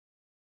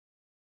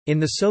In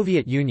the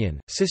Soviet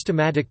Union,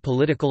 systematic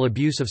political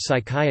abuse of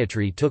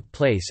psychiatry took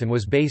place and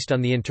was based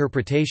on the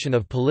interpretation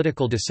of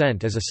political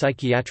dissent as a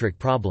psychiatric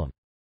problem.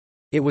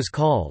 It was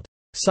called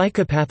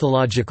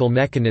psychopathological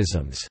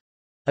mechanisms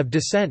of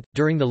dissent.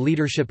 During the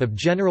leadership of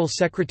General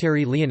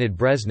Secretary Leonid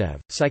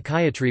Brezhnev,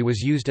 psychiatry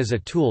was used as a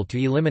tool to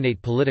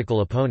eliminate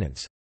political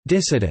opponents,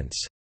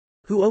 dissidents,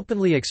 who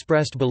openly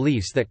expressed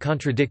beliefs that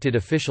contradicted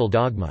official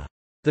dogma.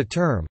 The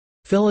term,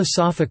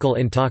 philosophical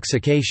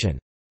intoxication,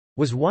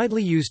 was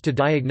widely used to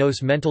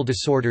diagnose mental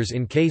disorders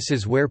in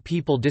cases where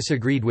people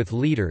disagreed with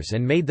leaders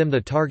and made them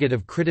the target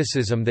of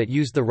criticism that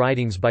used the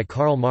writings by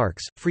Karl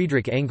Marx,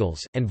 Friedrich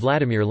Engels, and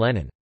Vladimir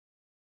Lenin.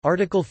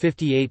 Article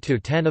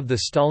 58-10 of the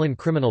Stalin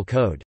Criminal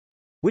Code,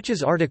 which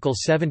as Article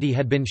 70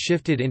 had been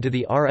shifted into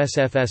the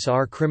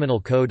RSFSR Criminal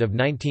Code of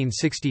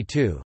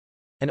 1962,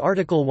 and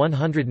Article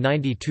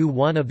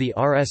 192-1 of the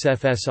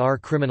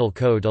RSFSR Criminal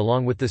Code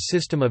along with the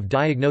system of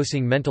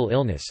diagnosing mental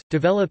illness,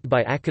 developed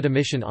by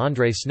academician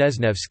Andrei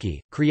Snezhnevsky,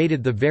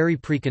 created the very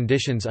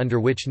preconditions under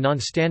which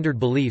non-standard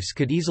beliefs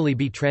could easily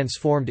be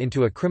transformed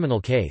into a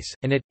criminal case,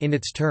 and it, in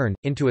its turn,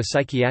 into a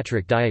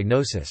psychiatric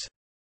diagnosis.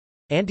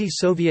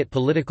 Anti-Soviet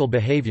political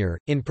behavior,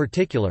 in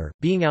particular,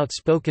 being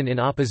outspoken in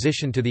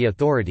opposition to the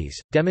authorities,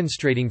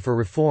 demonstrating for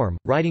reform,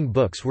 writing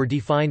books were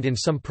defined in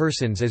some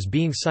persons as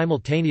being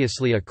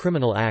simultaneously a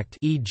criminal act,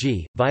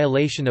 e.g.,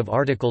 violation of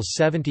Articles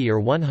 70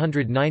 or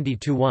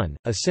 192-1,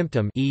 a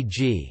symptom,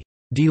 e.g.,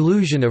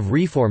 delusion of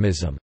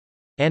reformism,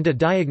 and a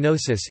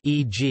diagnosis,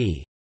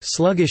 e.g.,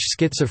 sluggish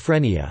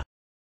schizophrenia.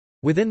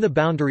 Within the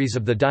boundaries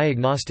of the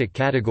diagnostic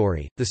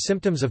category, the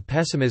symptoms of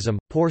pessimism,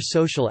 poor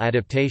social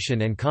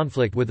adaptation and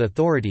conflict with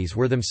authorities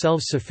were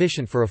themselves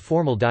sufficient for a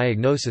formal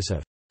diagnosis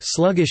of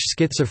sluggish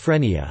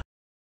schizophrenia.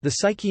 The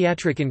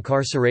psychiatric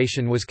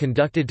incarceration was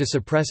conducted to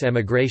suppress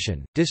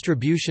emigration,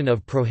 distribution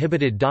of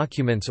prohibited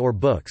documents or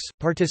books,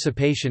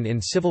 participation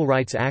in civil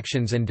rights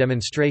actions and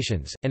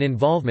demonstrations, and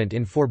involvement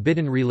in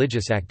forbidden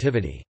religious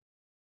activity.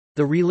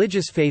 The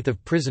religious faith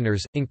of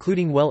prisoners,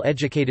 including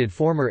well-educated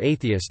former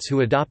atheists who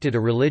adopted a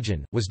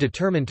religion, was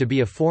determined to be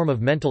a form of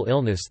mental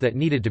illness that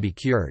needed to be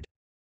cured.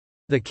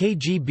 The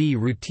KGB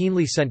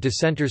routinely sent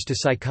dissenters to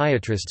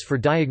psychiatrists for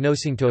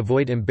diagnosing to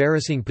avoid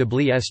embarrassing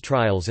public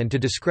trials and to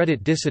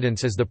discredit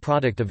dissidents as the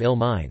product of ill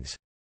minds.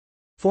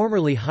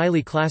 Formerly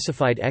highly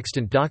classified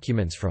extant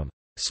documents from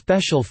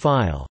special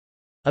file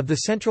of the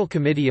Central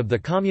Committee of the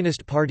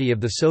Communist Party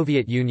of the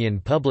Soviet Union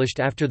published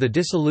after the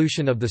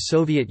dissolution of the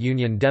Soviet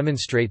Union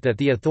demonstrate that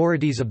the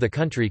authorities of the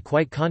country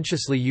quite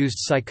consciously used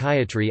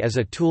psychiatry as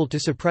a tool to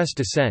suppress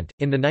dissent.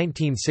 In the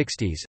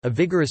 1960s, a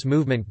vigorous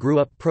movement grew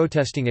up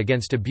protesting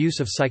against abuse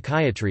of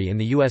psychiatry in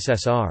the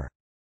USSR.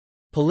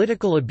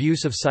 Political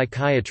abuse of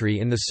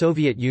psychiatry in the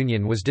Soviet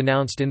Union was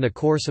denounced in the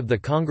course of the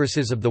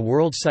Congresses of the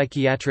World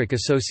Psychiatric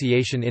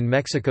Association in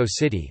Mexico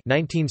City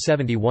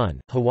 1971,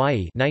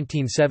 Hawaii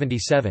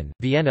 1977,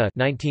 Vienna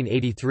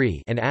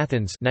 1983, and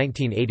Athens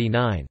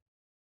 1989.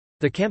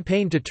 The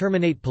campaign to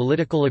terminate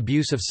political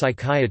abuse of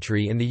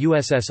psychiatry in the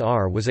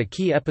USSR was a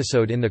key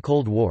episode in the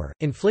Cold War,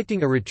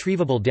 inflicting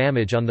irretrievable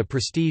damage on the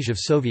prestige of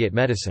Soviet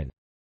medicine.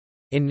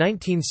 In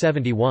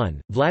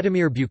 1971,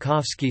 Vladimir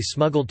Bukovsky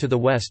smuggled to the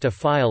West a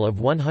file of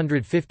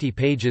 150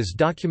 pages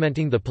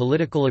documenting the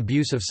political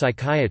abuse of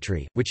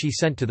psychiatry, which he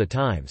sent to the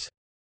Times.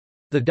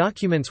 The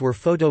documents were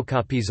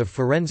photocopies of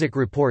forensic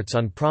reports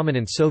on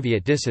prominent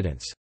Soviet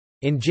dissidents.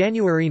 In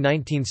January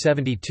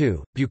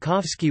 1972,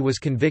 Bukovsky was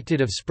convicted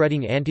of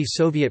spreading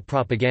anti-Soviet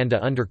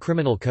propaganda under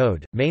criminal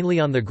code, mainly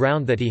on the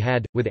ground that he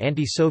had, with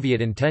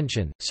anti-Soviet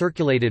intention,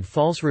 circulated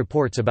false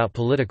reports about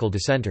political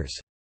dissenters.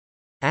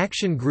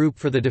 Action Group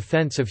for the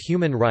Defense of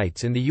Human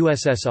Rights in the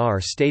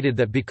USSR stated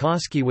that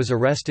Bukovsky was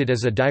arrested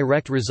as a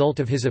direct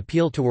result of his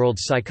appeal to world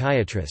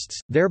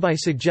psychiatrists, thereby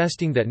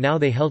suggesting that now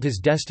they held his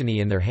destiny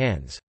in their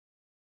hands.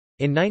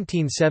 In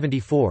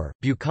 1974,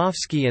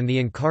 Bukovsky and the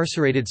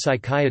incarcerated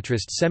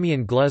psychiatrist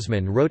Semyon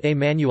Gluzman wrote a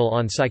manual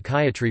on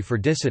psychiatry for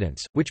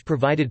dissidents, which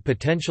provided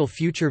potential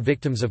future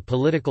victims of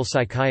political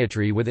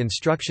psychiatry with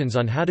instructions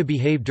on how to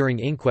behave during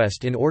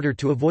inquest in order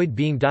to avoid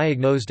being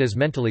diagnosed as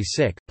mentally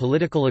sick.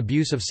 Political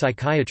abuse of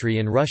psychiatry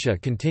in Russia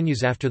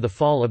continues after the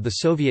fall of the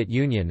Soviet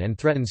Union and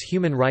threatens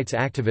human rights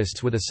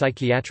activists with a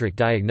psychiatric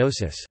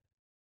diagnosis.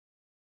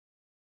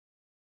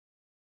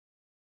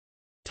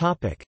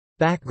 Topic: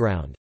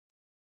 Background.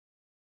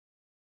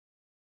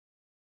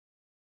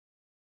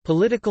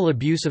 Political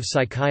abuse of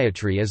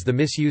psychiatry is the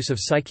misuse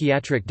of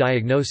psychiatric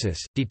diagnosis,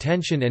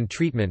 detention and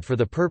treatment for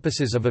the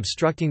purposes of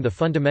obstructing the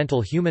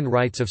fundamental human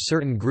rights of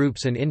certain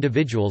groups and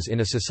individuals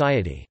in a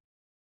society.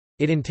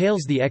 It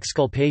entails the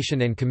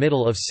exculpation and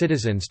committal of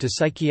citizens to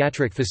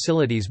psychiatric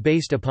facilities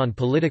based upon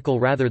political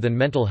rather than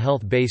mental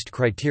health-based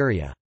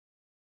criteria.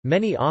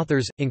 Many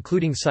authors,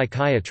 including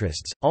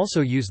psychiatrists,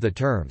 also use the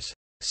terms,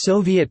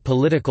 "Soviet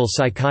political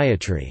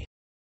psychiatry"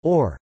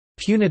 or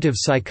 "punitive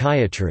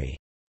psychiatry"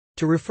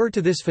 to refer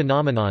to this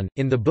phenomenon.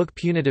 In the book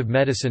Punitive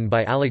Medicine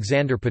by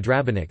Alexander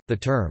Podrabinek, the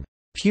term,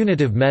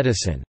 punitive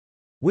medicine,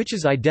 which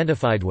is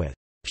identified with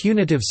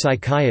punitive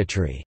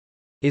psychiatry,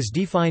 is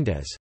defined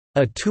as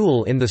 "a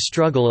tool in the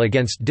struggle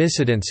against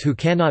dissidents who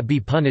cannot be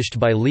punished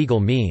by legal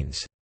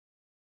means."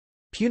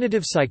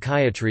 Punitive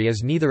psychiatry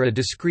is neither a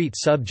discrete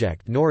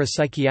subject nor a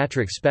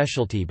psychiatric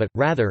specialty but,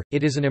 rather,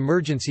 it is an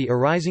emergency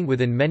arising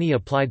within many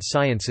applied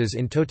sciences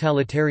in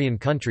totalitarian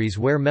countries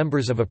where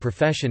members of a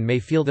profession may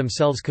feel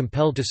themselves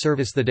compelled to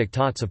service the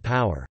diktats of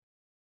power.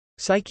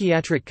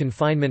 Psychiatric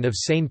confinement of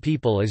sane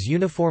people is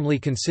uniformly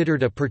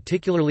considered a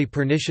particularly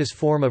pernicious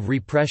form of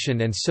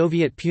repression, and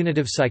Soviet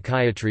punitive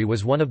psychiatry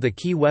was one of the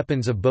key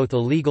weapons of both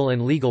illegal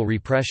and legal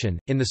repression.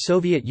 In the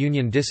Soviet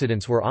Union,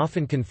 dissidents were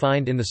often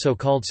confined in the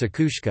so-called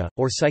psikhushka,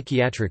 or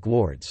psychiatric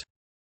wards.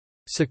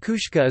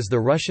 Psikhushka is the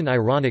Russian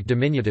ironic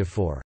diminutive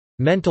for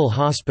mental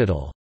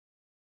hospital.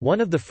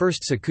 One of the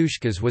first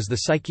psikhushkas was the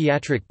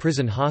psychiatric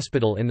prison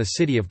hospital in the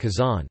city of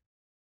Kazan.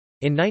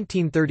 In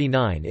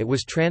 1939 it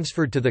was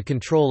transferred to the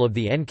control of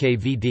the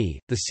NKVD,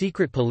 the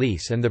secret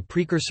police and the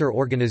precursor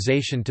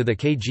organization to the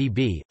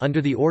KGB,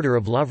 under the order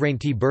of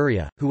Lavrentiy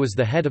Beria, who was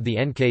the head of the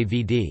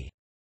NKVD.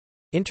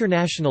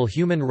 International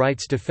human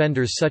rights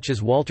defenders such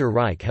as Walter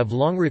Reich have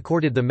long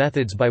recorded the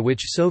methods by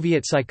which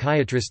Soviet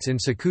psychiatrists in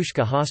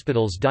psikhushka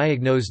hospitals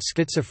diagnosed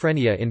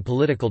schizophrenia in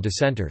political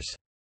dissenters.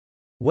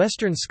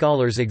 Western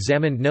scholars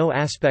examined no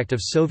aspect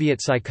of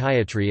Soviet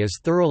psychiatry as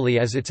thoroughly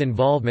as its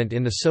involvement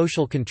in the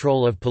social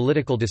control of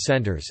political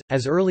dissenters.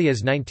 As early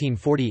as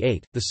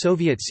 1948, the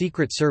Soviet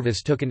Secret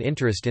Service took an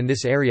interest in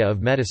this area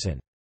of medicine.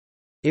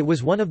 It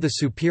was one of the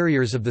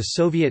superiors of the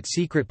Soviet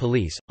secret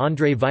police,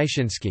 Andrei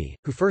Vyshinsky,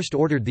 who first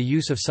ordered the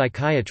use of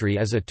psychiatry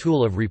as a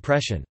tool of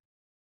repression.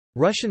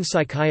 Russian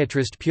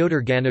psychiatrist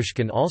Pyotr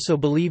Ganushkin also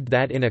believed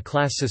that in a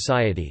class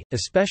society,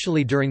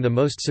 especially during the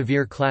most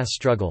severe class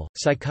struggle,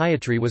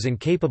 psychiatry was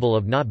incapable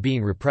of not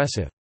being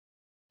repressive.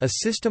 A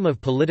system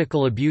of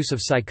political abuse of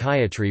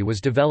psychiatry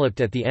was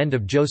developed at the end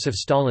of Joseph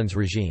Stalin's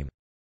regime.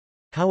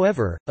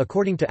 However,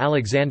 according to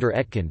Alexander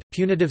Etkind,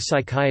 punitive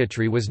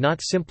psychiatry was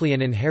not simply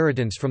an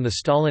inheritance from the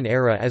Stalin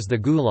era as the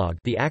Gulag,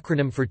 the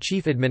acronym for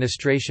Chief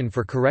Administration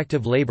for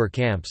Corrective Labor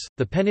Camps,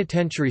 the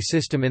penitentiary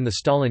system in the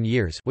Stalin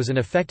years, was an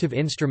effective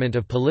instrument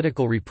of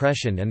political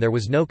repression, and there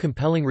was no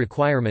compelling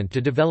requirement to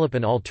develop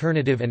an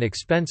alternative and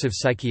expensive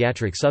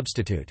psychiatric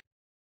substitute.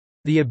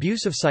 The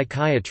abuse of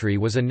psychiatry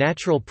was a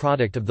natural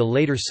product of the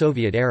later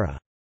Soviet era.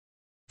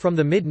 From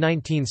the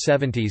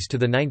mid-1970s to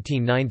the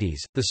 1990s,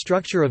 the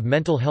structure of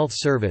mental health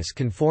service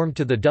conformed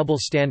to the double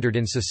standard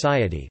in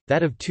society,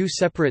 that of two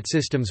separate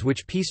systems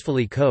which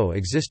peacefully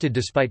co-existed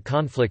despite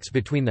conflicts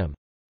between them.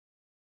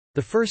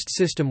 The first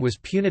system was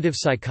punitive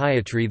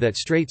psychiatry that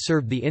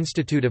straight-served the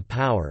Institute of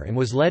Power and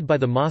was led by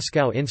the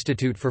Moscow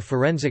Institute for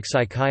Forensic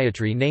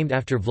Psychiatry named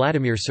after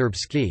Vladimir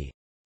Serbsky.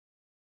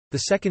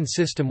 The second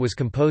system was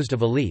composed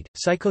of elite,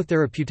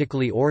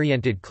 psychotherapeutically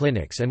oriented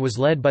clinics and was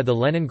led by the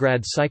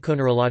Leningrad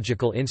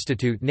Psychoneurological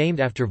Institute named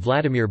after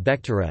Vladimir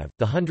Bekhterev.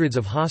 The hundreds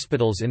of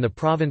hospitals in the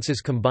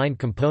provinces combined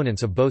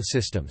components of both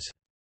systems.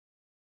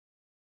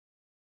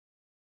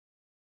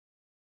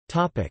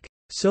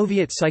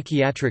 Soviet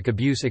psychiatric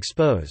abuse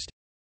exposed.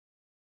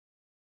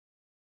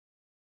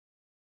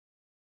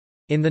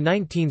 In the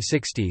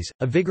 1960s,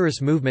 a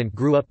vigorous movement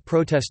grew up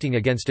protesting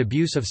against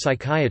abuse of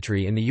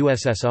psychiatry in the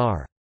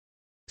USSR.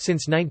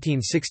 Since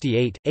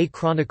 1968, A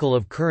Chronicle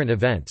of Current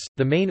Events,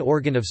 the main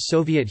organ of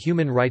Soviet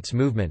human rights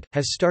movement,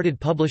 has started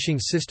publishing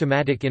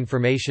systematic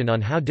information on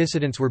how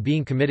dissidents were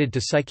being committed to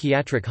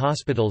psychiatric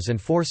hospitals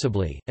and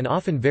forcibly, and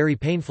often very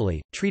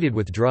painfully, treated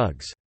with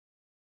drugs.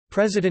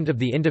 President of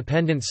the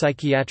Independent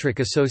Psychiatric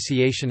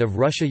Association of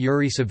Russia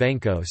Yuri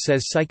Savenko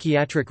says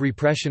psychiatric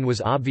repression was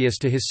obvious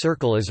to his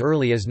circle as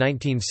early as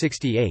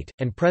 1968,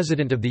 and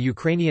President of the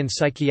Ukrainian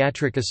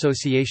Psychiatric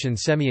Association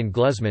Semyon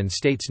Gluzman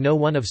states no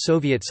one of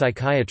Soviet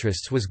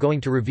psychiatrists was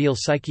going to reveal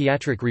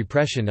psychiatric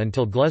repression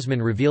until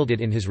Gluzman revealed it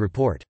in his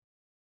report.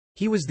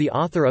 He was the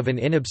author of an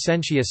in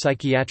absentia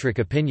psychiatric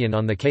opinion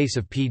on the case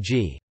of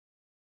P.G.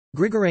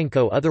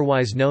 Grigorenko,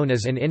 otherwise known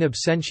as an in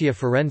absentia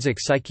forensic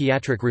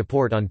psychiatric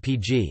report on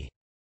P.G.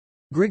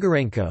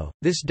 Grigorenko.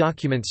 This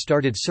document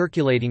started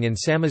circulating in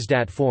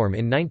samizdat form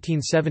in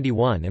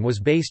 1971 and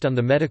was based on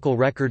the medical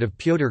record of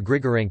Pyotr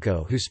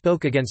Grigorenko, who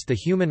spoke against the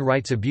human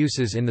rights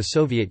abuses in the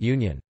Soviet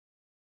Union.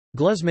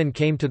 Gluzman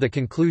came to the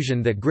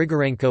conclusion that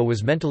Grigorenko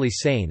was mentally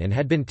sane and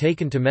had been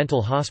taken to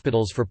mental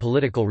hospitals for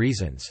political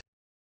reasons.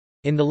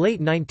 In the late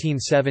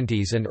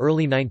 1970s and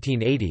early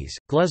 1980s,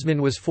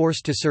 Gluzman was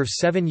forced to serve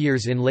 7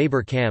 years in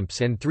labor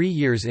camps and 3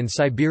 years in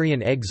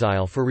Siberian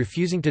exile for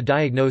refusing to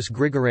diagnose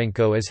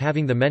Grigorenko as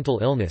having the mental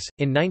illness.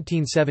 In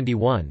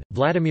 1971,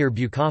 Vladimir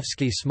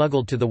Bukovsky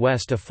smuggled to the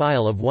West a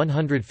file of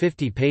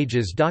 150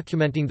 pages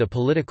documenting the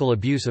political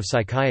abuse of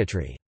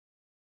psychiatry.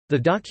 The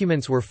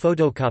documents were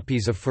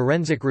photocopies of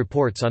forensic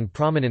reports on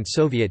prominent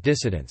Soviet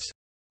dissidents.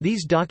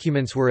 These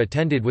documents were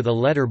attended with a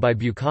letter by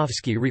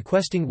Bukovsky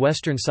requesting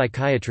Western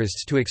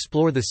psychiatrists to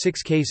explore the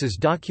 6 cases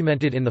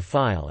documented in the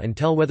file and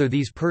tell whether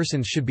these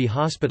persons should be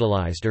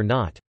hospitalized or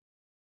not.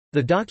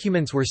 The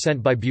documents were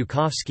sent by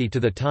Bukovsky to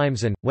the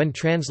Times and, when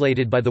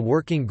translated by the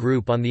Working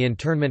Group on the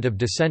Internment of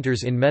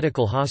Dissenters in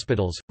Medical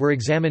Hospitals, were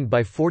examined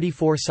by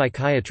 44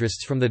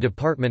 psychiatrists from the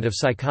Department of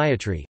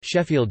Psychiatry,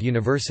 Sheffield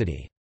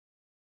University.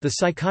 The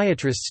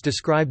psychiatrists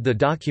described the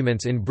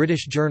documents in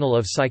British Journal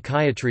of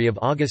Psychiatry of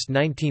August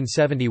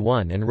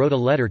 1971 and wrote a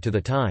letter to the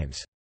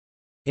Times.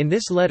 In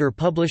this letter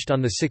published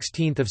on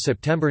 16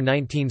 September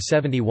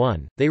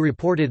 1971, they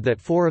reported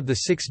that 4 of the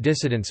 6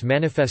 dissidents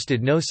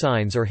manifested no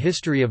signs or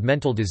history of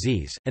mental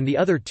disease, and the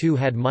other 2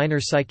 had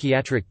minor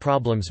psychiatric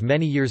problems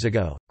many years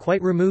ago,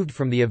 quite removed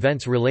from the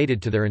events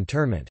related to their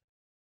internment.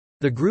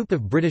 The group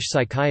of British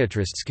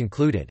psychiatrists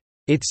concluded,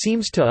 "It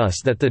seems to us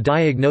that the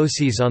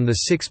diagnoses on the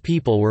 6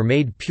 people were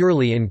made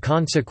purely in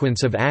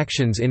consequence of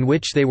actions in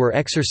which they were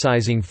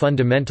exercising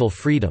fundamental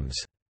freedoms."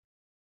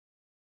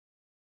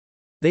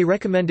 They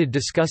recommended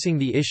discussing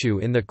the issue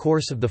in the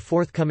course of the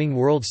forthcoming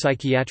World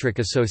Psychiatric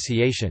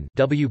Association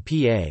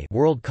 (WPA)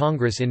 World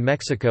Congress in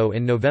Mexico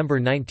in November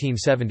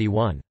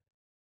 1971.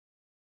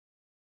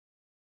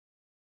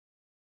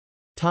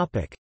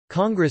 Topic: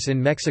 Congress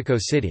in Mexico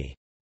City.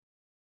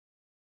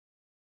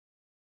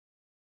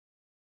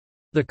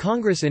 The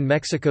Congress in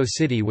Mexico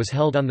City was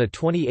held on the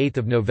 28th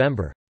of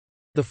November,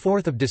 the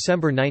 4th of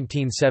December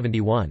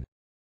 1971.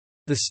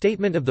 The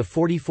statement of the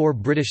 44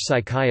 British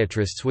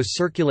psychiatrists was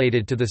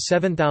circulated to the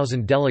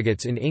 7,000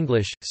 delegates in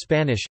English,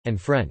 Spanish, and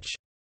French.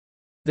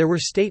 There were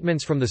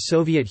statements from the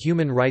Soviet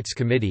Human Rights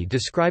Committee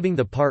describing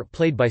the part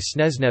played by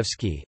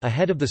Snezhnevsky, a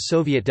head of the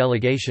Soviet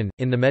delegation,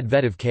 in the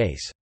Medvedev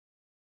case.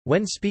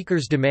 When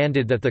speakers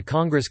demanded that the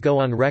Congress go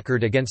on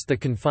record against the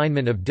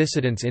confinement of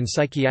dissidents in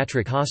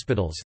psychiatric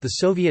hospitals, the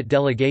Soviet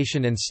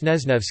delegation and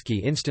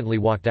Snezhnevsky instantly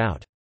walked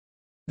out.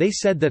 They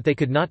said that they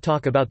could not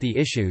talk about the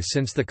issue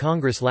since the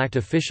Congress lacked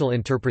official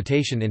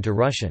interpretation into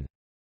Russian.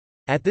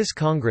 At this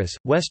Congress,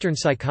 Western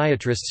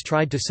psychiatrists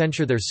tried to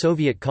censure their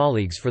Soviet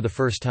colleagues for the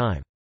first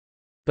time.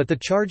 But the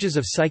charges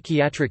of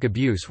psychiatric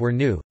abuse were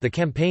new, the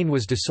campaign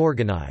was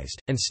disorganized,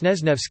 and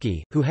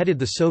Snezhnevsky, who headed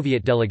the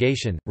Soviet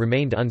delegation,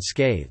 remained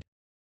unscathed.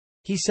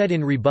 He said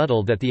in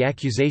rebuttal that the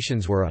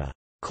accusations were a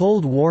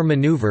Cold War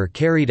maneuver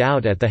carried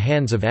out at the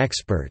hands of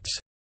experts.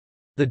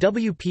 The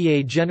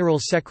WPA General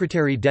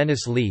Secretary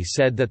Dennis Lee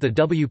said that the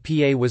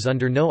WPA was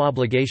under no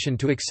obligation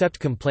to accept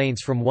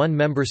complaints from one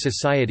member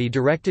society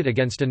directed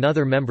against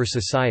another member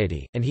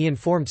society, and he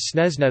informed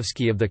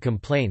Snezhnevsky of the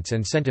complaints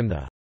and sent him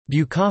the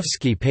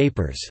Bukovsky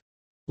Papers.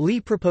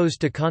 Lee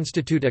proposed to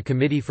constitute a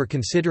committee for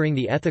considering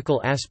the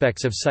ethical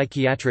aspects of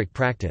psychiatric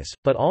practice,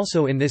 but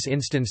also in this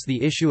instance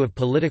the issue of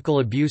political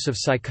abuse of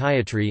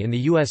psychiatry in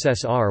the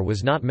USSR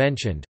was not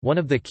mentioned. One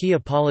of the key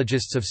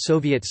apologists of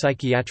Soviet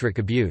psychiatric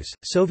abuse,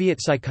 Soviet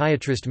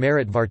psychiatrist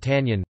Marat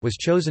Vartanyan, was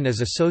chosen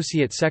as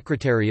Associate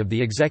Secretary of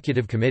the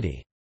Executive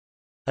Committee.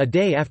 A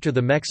day after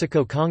the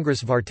Mexico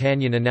Congress,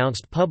 Vartanyan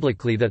announced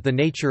publicly that the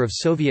nature of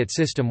Soviet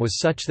system was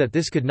such that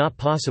this could not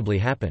possibly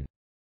happen.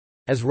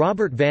 As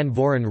Robert Van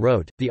Voren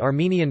wrote, the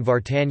Armenian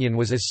Vartanyan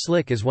was as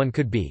slick as one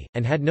could be,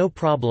 and had no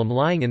problem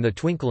lying in the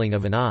twinkling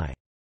of an eye.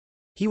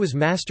 He was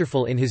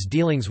masterful in his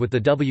dealings with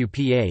the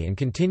WPA and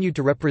continued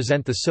to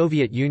represent the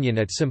Soviet Union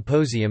at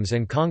symposiums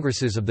and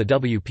congresses of the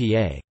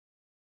WPA.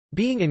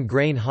 Being in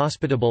grain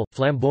hospitable,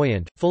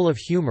 flamboyant, full of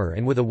humor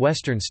and with a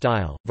Western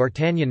style,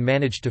 Vartanyan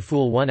managed to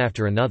fool one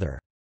after another.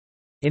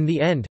 In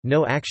the end,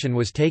 no action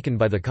was taken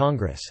by the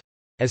Congress.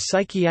 As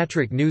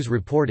Psychiatric News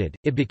reported,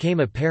 it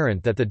became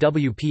apparent that the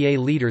WPA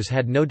leaders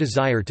had no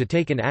desire to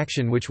take an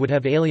action which would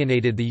have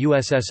alienated the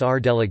USSR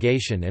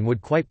delegation and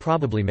would quite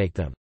probably make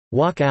them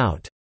walk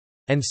out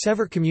and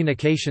sever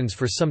communications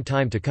for some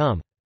time to come.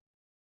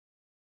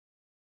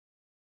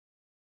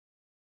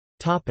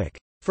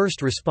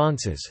 First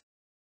responses.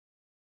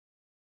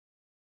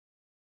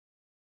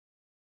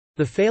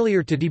 The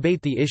failure to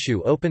debate the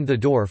issue opened the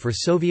door for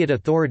Soviet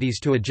authorities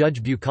to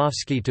adjudge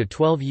Bukovsky to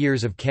 12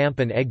 years of camp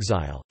and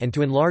exile, and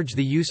to enlarge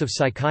the use of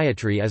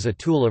psychiatry as a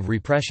tool of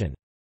repression.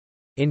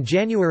 In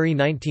January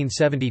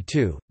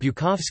 1972,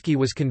 Bukovsky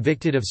was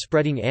convicted of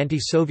spreading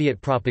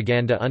anti-Soviet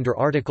propaganda under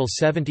Article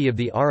 70 of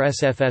the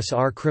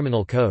RSFSR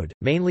Criminal Code,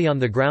 mainly on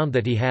the ground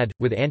that he had,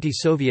 with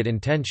anti-Soviet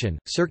intention,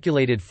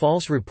 circulated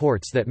false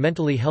reports that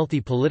mentally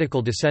healthy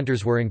political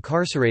dissenters were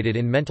incarcerated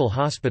in mental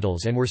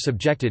hospitals and were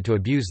subjected to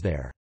abuse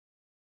there.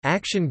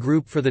 Action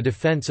Group for the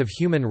Defense of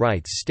Human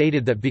Rights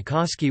stated that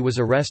Bukovsky was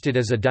arrested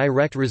as a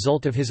direct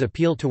result of his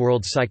appeal to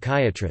world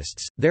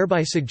psychiatrists,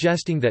 thereby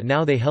suggesting that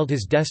now they held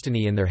his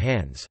destiny in their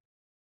hands.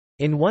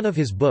 In one of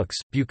his books,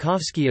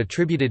 Bukovsky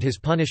attributed his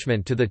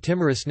punishment to the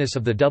timorousness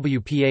of the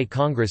WPA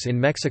Congress in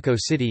Mexico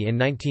City in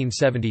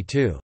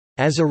 1972.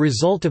 As a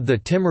result of the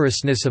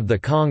timorousness of the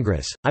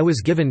Congress, I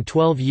was given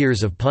 12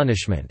 years of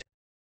punishment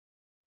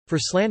for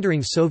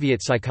slandering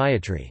Soviet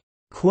psychiatry.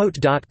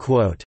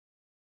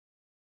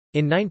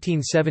 In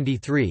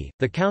 1973,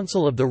 the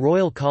Council of the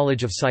Royal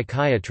College of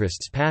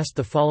Psychiatrists passed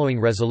the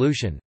following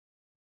resolution.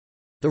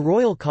 The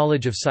Royal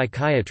College of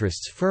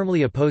Psychiatrists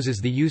firmly opposes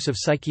the use of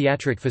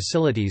psychiatric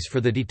facilities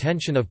for the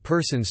detention of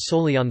persons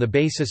solely on the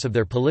basis of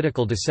their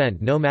political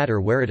dissent no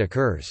matter where it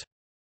occurs.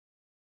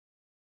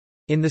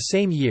 In the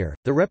same year,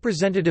 the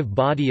representative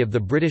body of the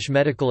British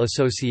Medical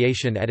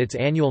Association at its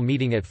annual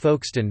meeting at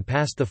Folkestone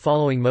passed the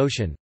following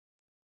motion.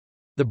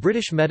 The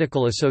British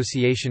Medical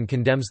Association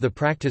condemns the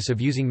practice of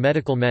using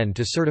medical men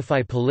to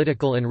certify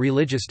political and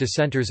religious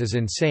dissenters as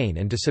insane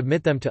and to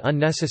submit them to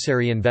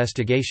unnecessary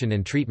investigation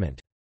and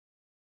treatment.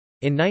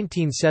 In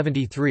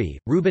 1973,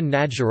 Ruben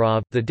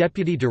Nadjarov, the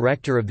deputy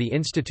director of the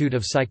Institute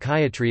of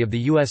Psychiatry of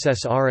the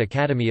USSR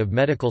Academy of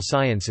Medical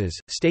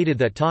Sciences, stated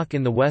that talk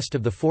in the West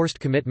of the forced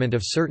commitment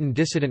of certain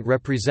dissident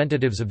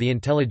representatives of the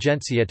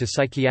intelligentsia to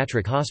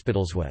psychiatric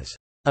hospitals was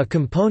a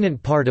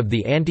component part of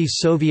the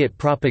anti-Soviet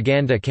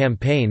propaganda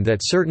campaign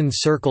that certain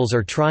circles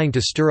are trying to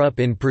stir up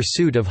in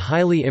pursuit of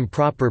highly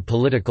improper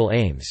political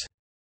aims.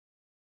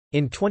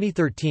 In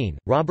 2013,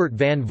 Robert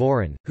Van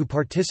Voren, who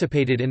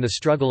participated in the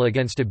struggle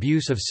against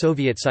abuse of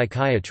Soviet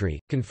psychiatry,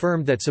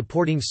 confirmed that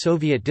supporting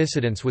Soviet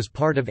dissidents was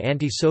part of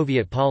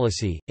anti-Soviet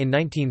policy. In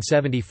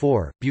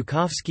 1974,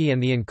 Bukovsky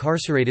and the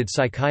incarcerated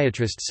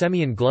psychiatrist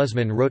Semyon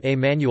Gluzman wrote a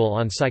manual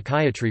on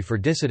psychiatry for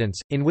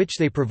dissidents, in which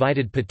they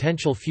provided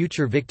potential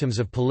future victims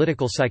of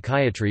political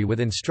psychiatry with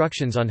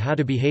instructions on how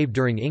to behave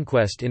during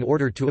inquest in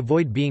order to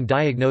avoid being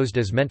diagnosed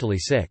as mentally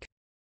sick.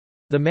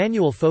 The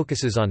manual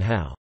focuses on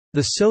how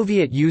the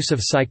Soviet use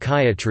of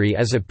psychiatry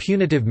as a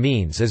punitive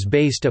means is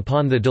based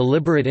upon the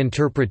deliberate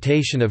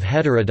interpretation of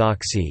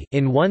heterodoxy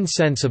in one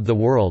sense of the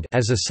world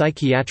as a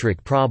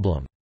psychiatric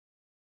problem.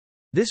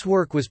 This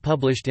work was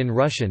published in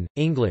Russian,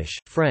 English,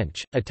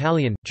 French,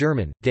 Italian,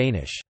 German,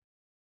 Danish.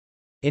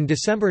 In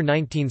December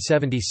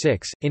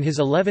 1976, in his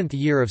 11th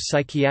year of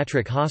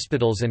psychiatric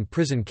hospitals and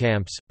prison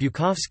camps,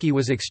 Bukovsky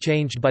was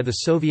exchanged by the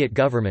Soviet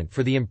government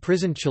for the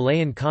imprisoned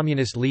Chilean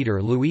communist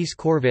leader Luis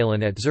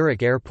Corvalán at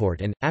Zurich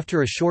airport and,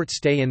 after a short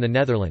stay in the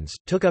Netherlands,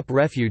 took up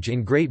refuge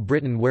in Great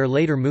Britain where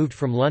later moved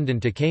from London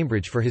to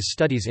Cambridge for his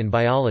studies in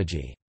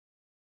biology.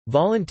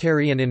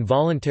 Voluntary and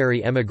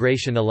involuntary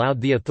emigration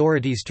allowed the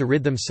authorities to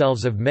rid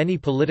themselves of many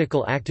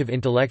political active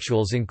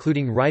intellectuals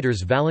including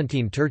writers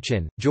Valentin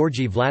Turchin,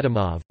 Georgy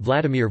Vladimov,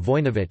 Vladimir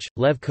Voinovich,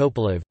 Lev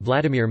Kopelev,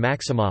 Vladimir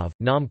Maximov,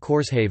 Naum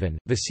Korshaven,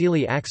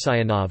 Vasily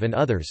Aksyanov and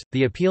others.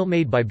 The appeal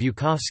made by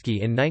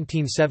Bukovsky in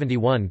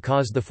 1971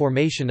 caused the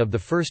formation of the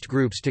first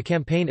groups to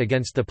campaign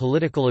against the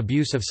political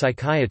abuse of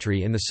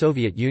psychiatry in the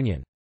Soviet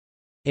Union.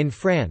 In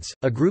France,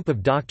 a group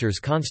of doctors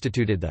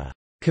constituted the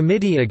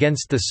Committee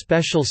Against the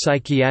Special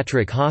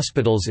Psychiatric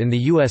Hospitals in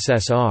the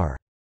USSR,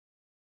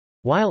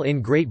 while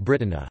in Great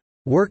Britain a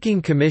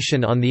Working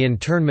Commission on the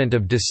Internment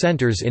of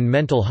Dissenters in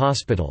Mental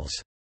Hospitals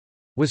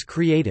was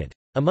created.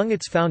 Among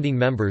its founding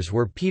members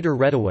were Peter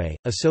Reddaway,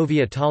 a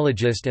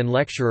Sovietologist and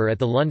lecturer at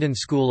the London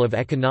School of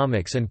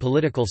Economics and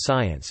Political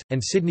Science,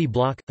 and Sidney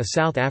Bloch, a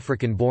South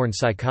African-born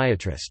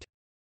psychiatrist.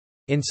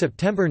 In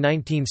September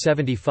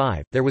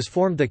 1975, there was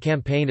formed the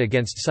Campaign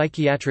Against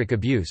Psychiatric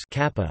Abuse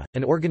 (CAPA),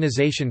 an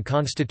organisation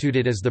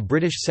constituted as the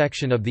British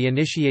section of the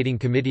Initiating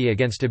Committee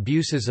Against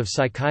Abuses of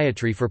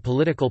Psychiatry for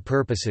Political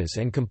Purposes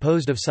and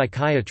composed of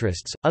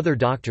psychiatrists, other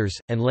doctors,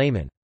 and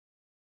laymen.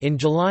 In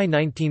July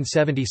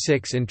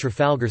 1976 in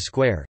Trafalgar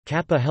Square,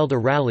 CAPA held a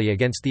rally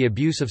against the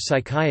abuse of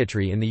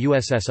psychiatry in the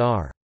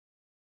USSR.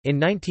 In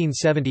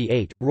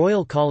 1978,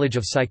 Royal College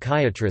of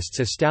Psychiatrists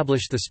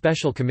established the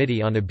Special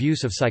Committee on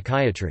Abuse of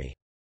Psychiatry.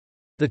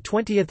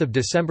 20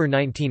 December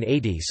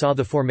 1980 saw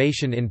the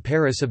formation in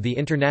Paris of the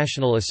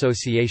International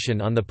Association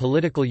on the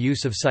Political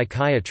Use of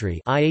Psychiatry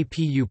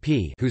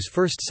 (IAPUP), whose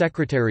first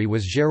secretary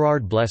was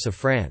Gérard Blesse of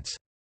France.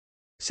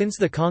 Since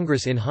the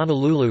Congress in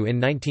Honolulu in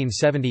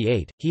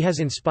 1978, he has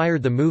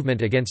inspired the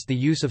movement against the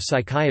use of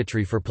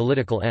psychiatry for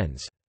political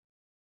ends.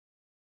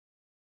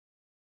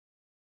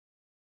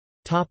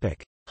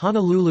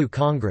 Honolulu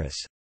Congress.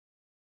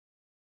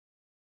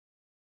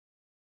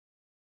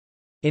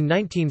 In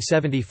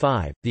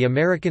 1975, the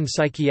American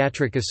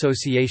Psychiatric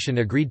Association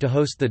agreed to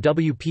host the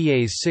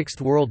WPA's 6th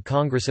World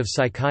Congress of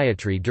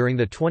Psychiatry during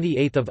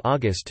 28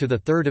 August to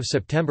 3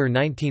 September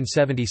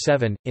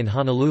 1977, in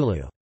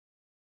Honolulu.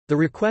 The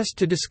request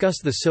to discuss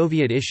the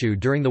Soviet issue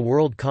during the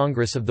World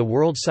Congress of the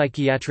World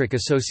Psychiatric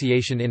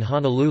Association in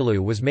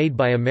Honolulu was made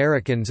by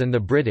Americans and the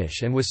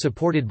British and was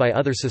supported by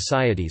other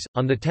societies.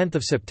 On 10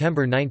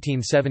 September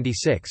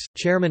 1976,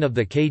 chairman of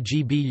the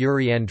KGB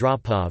Yuri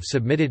Andropov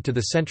submitted to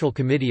the Central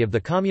Committee of the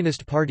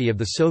Communist Party of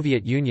the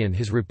Soviet Union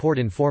his report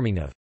informing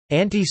of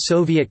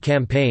anti-Soviet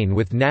campaign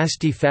with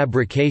nasty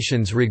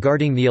fabrications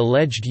regarding the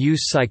alleged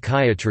use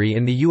psychiatry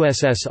in the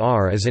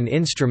USSR as an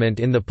instrument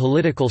in the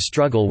political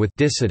struggle with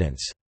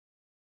dissidents.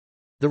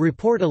 The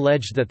report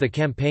alleged that the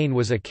campaign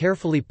was a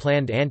carefully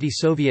planned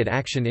anti-Soviet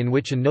action in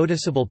which a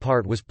noticeable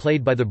part was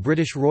played by the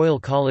British Royal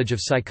College of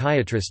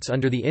Psychiatrists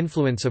under the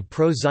influence of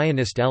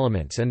pro-Zionist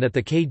elements and that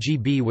the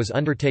KGB was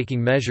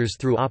undertaking measures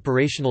through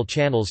operational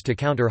channels to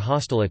counter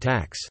hostile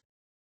attacks.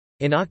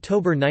 In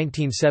October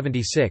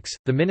 1976,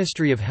 the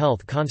Ministry of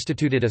Health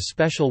constituted a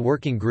special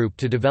working group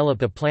to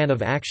develop a plan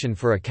of action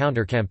for a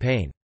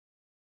counter-campaign.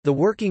 The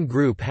working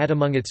group had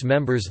among its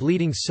members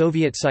leading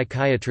Soviet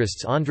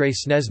psychiatrists Andrei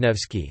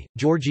Snezhnevsky,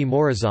 Georgy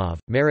Morozov,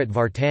 Marat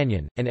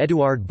Vartanyan, and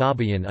Eduard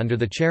Babayan under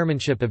the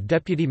chairmanship of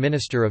Deputy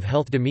Minister of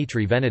Health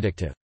Dmitry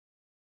Venediktov.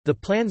 The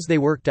plans they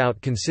worked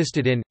out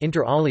consisted in,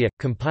 inter alia,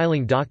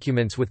 compiling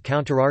documents with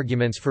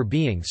counterarguments for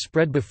being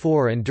spread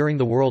before and during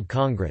the World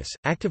Congress,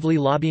 actively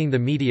lobbying the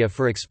media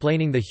for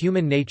explaining the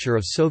human nature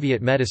of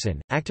Soviet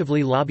medicine,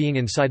 actively lobbying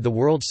inside the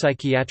World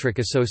Psychiatric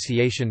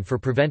Association for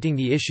preventing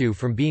the issue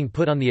from being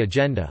put on the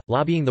agenda,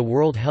 lobbying the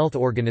World Health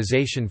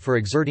Organization for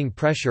exerting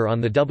pressure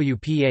on the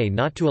WPA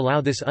not to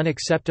allow this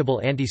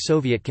unacceptable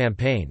anti-Soviet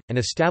campaign, and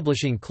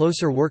establishing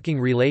closer working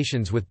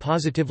relations with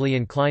positively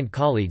inclined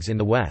colleagues in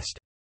the West.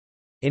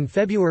 In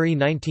February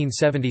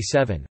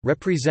 1977,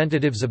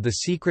 representatives of the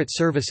secret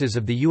services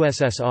of the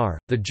USSR,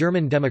 the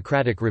German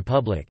Democratic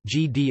Republic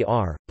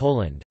 (GDR),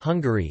 Poland,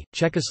 Hungary,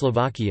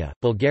 Czechoslovakia,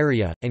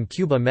 Bulgaria, and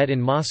Cuba met in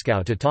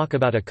Moscow to talk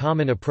about a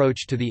common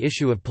approach to the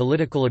issue of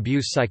political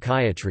abuse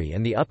psychiatry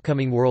and the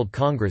upcoming World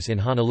Congress in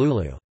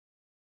Honolulu.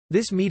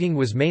 This meeting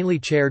was mainly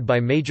chaired by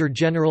Major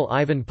General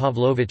Ivan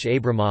Pavlovich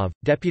Abramov,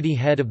 deputy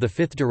head of the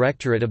 5th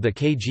Directorate of the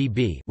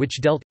KGB,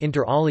 which dealt,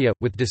 inter alia,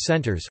 with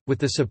dissenters, with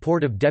the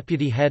support of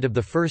deputy head of the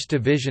 1st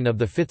Division of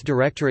the 5th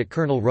Directorate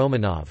Colonel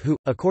Romanov who,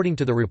 according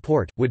to the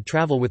report, would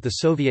travel with the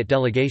Soviet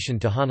delegation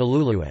to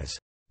Honolulu as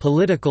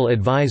political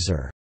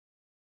advisor.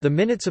 The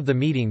minutes of the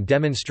meeting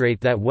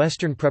demonstrate that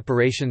Western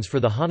preparations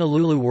for the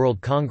Honolulu World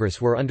Congress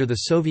were under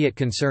the Soviet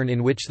concern,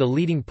 in which the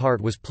leading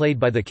part was played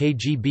by the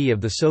KGB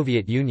of the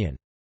Soviet Union.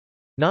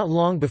 Not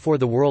long before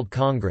the World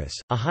Congress,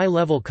 a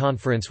high-level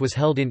conference was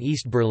held in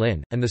East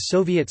Berlin, and the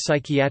Soviet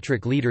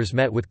psychiatric leaders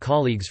met with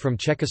colleagues from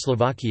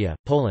Czechoslovakia,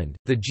 Poland,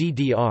 the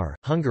GDR,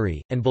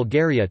 Hungary, and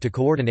Bulgaria to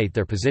coordinate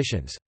their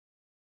positions.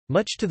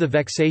 Much to the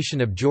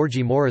vexation of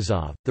Georgy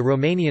Morozov, the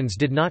Romanians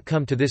did not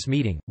come to this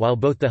meeting, while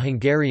both the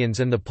Hungarians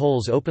and the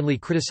Poles openly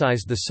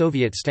criticized the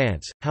Soviet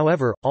stance.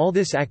 However, all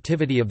this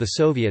activity of the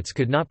Soviets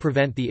could not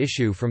prevent the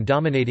issue from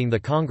dominating the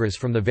Congress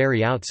from the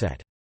very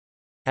outset.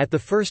 At the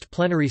first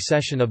plenary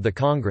session of the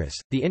Congress,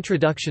 the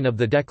introduction of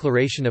the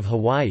Declaration of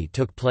Hawaii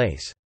took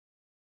place.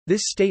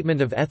 This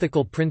statement of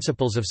ethical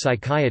principles of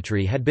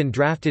psychiatry had been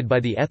drafted by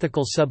the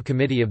Ethical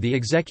Subcommittee of the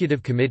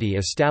Executive Committee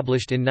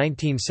established in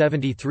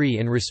 1973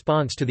 in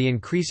response to the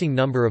increasing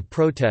number of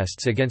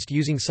protests against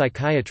using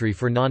psychiatry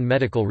for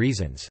non-medical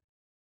reasons.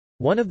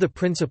 One of the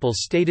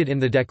principles stated in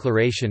the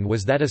declaration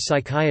was that a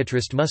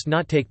psychiatrist must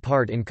not take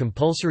part in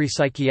compulsory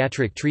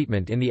psychiatric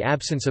treatment in the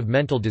absence of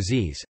mental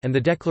disease, and the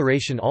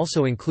declaration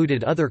also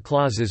included other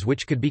clauses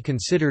which could be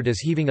considered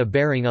as having a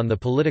bearing on the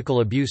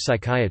political abuse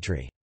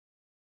psychiatry.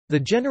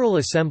 The General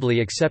Assembly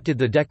accepted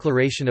the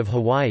Declaration of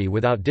Hawaii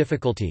without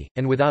difficulty,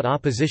 and without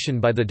opposition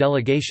by the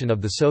delegation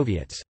of the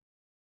Soviets.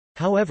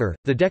 However,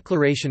 the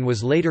declaration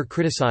was later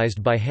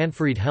criticized by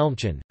Hanfried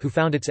Helmchen, who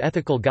found its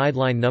ethical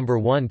guideline No.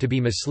 1 to be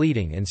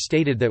misleading and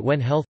stated that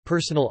when health,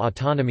 personal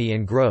autonomy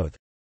and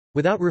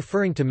growth—without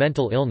referring to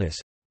mental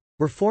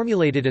illness—were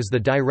formulated as the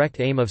direct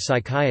aim of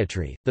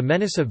psychiatry, the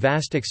menace of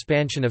vast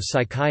expansion of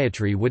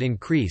psychiatry would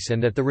increase,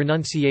 and that the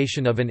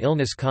renunciation of an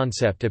illness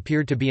concept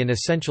appeared to be an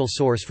essential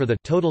source for the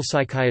total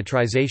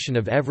psychiatrization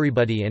of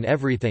everybody and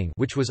everything,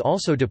 which was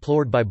also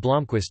deplored by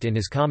Blomqvist in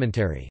his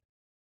commentary.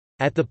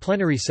 At the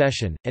plenary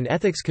session, an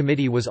ethics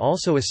committee was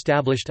also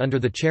established under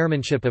the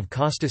chairmanship of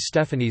Kostas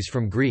Stefanis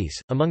from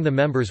Greece. Among the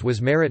members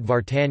was Marat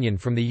Vartanyan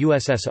from the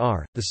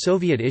USSR. The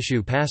Soviet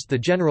issue passed the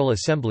General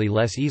Assembly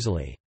less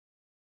easily.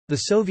 The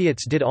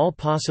Soviets did all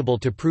possible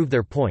to prove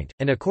their point,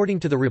 and according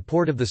to the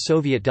report of the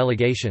Soviet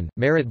delegation,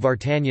 Marat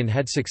Vartanyan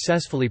had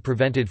successfully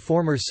prevented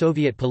former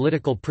Soviet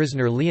political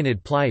prisoner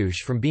Leonid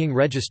Plyush from being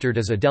registered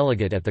as a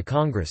delegate at the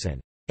Congress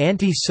and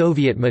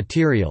anti-Soviet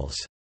materials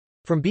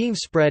from being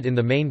spread in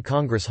the main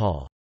Congress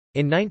Hall.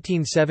 In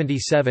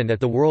 1977 at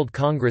the World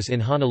Congress in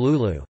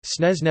Honolulu,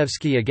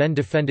 Snezhnevsky again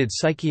defended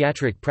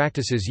psychiatric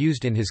practices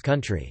used in his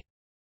country.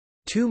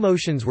 Two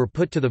motions were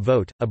put to the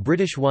vote, a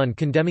British one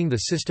condemning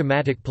the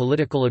systematic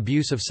political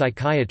abuse of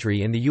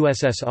psychiatry in the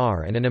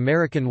USSR and an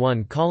American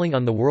one calling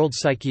on the World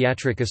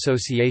Psychiatric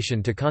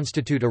Association to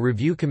constitute a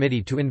review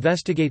committee to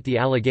investigate the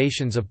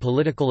allegations of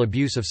political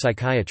abuse of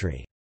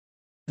psychiatry.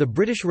 The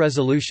British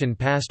resolution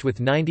passed with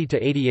 90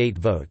 to 88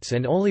 votes,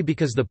 and only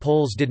because the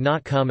Poles did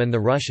not come and the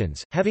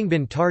Russians, having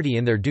been tardy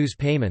in their dues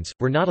payments,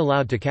 were not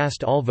allowed to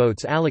cast all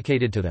votes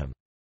allocated to them.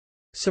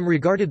 Some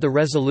regarded the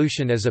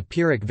resolution as a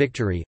Pyrrhic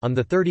victory. On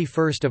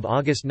 31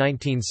 August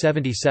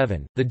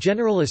 1977, the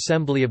General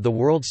Assembly of the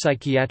World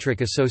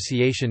Psychiatric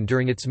Association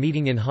during its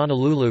meeting in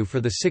Honolulu for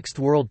the 6th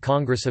World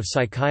Congress of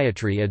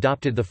Psychiatry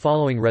adopted the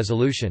following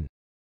resolution: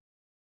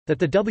 that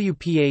the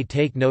WPA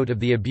take note of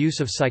the abuse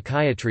of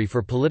psychiatry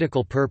for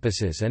political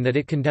purposes and that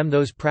it condemn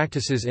those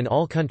practices in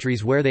all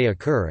countries where they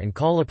occur and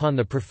call upon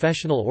the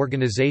professional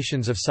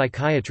organizations of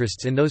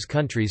psychiatrists in those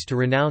countries to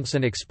renounce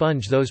and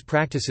expunge those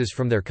practices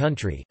from their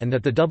country, and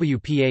that the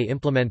WPA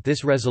implement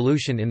this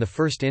resolution in the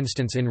first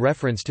instance in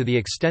reference to the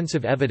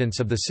extensive evidence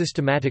of the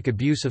systematic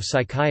abuse of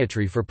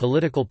psychiatry for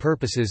political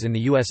purposes in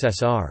the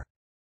USSR.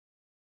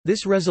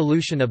 This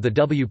resolution of the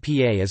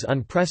WPA is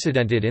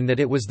unprecedented in that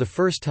it was the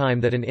first time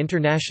that an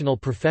international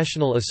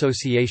professional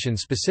association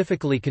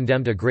specifically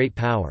condemned a great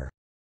power.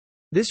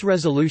 This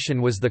resolution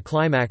was the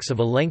climax of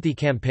a lengthy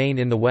campaign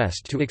in the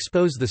West to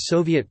expose the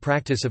Soviet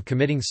practice of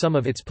committing some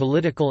of its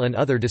political and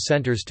other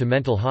dissenters to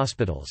mental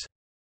hospitals.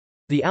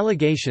 The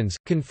allegations,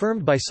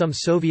 confirmed by some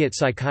Soviet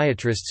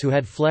psychiatrists who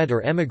had fled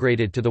or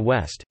emigrated to the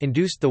West,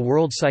 induced the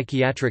World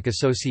Psychiatric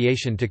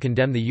Association to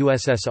condemn the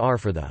USSR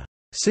for the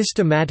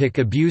systematic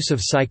abuse of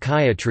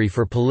psychiatry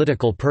for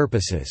political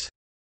purposes.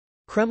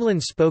 Kremlin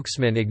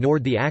spokesman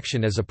ignored the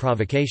action as a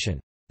provocation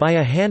by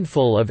a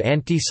handful of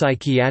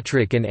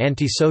anti-psychiatric and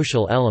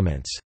antisocial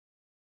elements,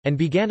 and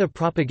began a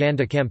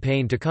propaganda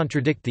campaign to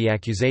contradict the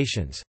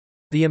accusations.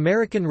 The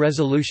American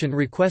resolution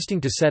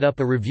requesting to set up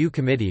a review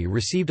committee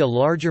received a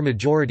larger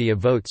majority of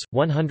votes,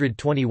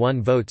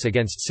 121 votes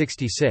against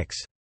 66.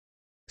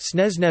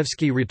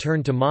 Snezhnevsky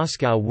returned to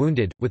Moscow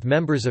wounded, with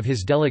members of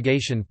his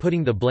delegation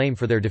putting the blame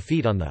for their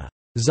defeat on the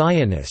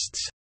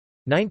Zionists.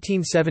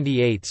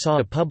 1978 saw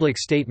a public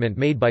statement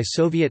made by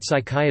Soviet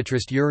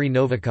psychiatrist Yuri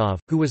Novikov,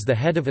 who was the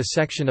head of a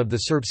section of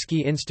the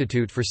Serbsky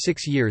Institute for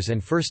 6 years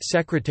and first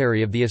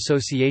secretary of the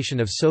Association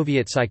of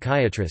Soviet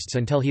Psychiatrists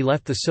until he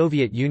left the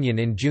Soviet Union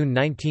in June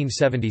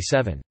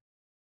 1977.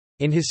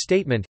 In his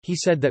statement, he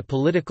said that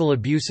political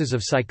abuses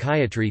of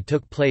psychiatry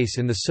took place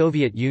in the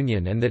Soviet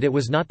Union and that it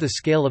was not the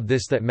scale of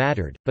this that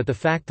mattered, but the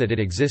fact that it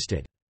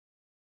existed.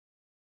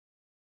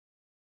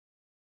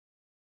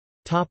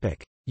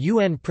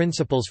 UN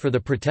Principles for the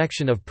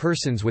Protection of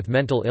Persons with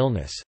Mental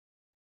Illness.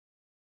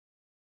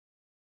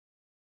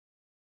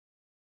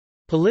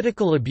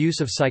 Political abuse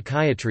of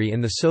psychiatry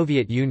in the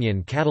Soviet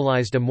Union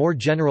catalyzed a more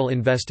general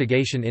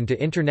investigation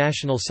into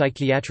international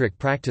psychiatric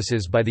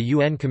practices by the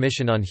UN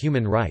Commission on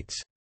Human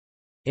Rights.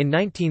 In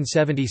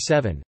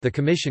 1977, the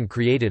Commission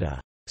created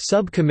a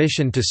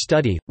sub-commission to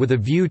study, with a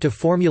view to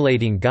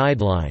formulating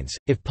guidelines,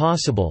 if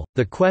possible,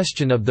 the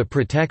question of the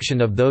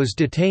protection of those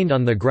detained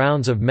on the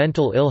grounds of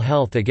mental ill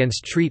health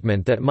against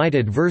treatment that might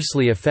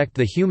adversely affect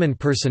the human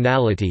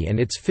personality and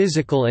its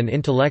physical and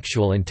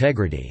intellectual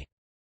integrity.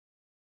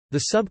 The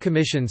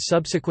sub-commission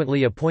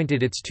subsequently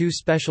appointed its two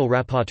special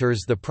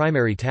rapporteurs, the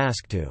primary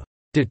task to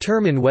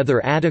determine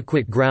whether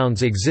adequate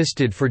grounds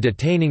existed for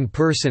detaining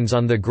persons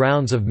on the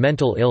grounds of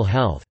mental ill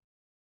health.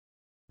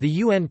 The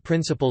UN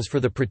Principles for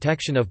the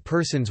Protection of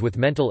Persons with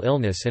Mental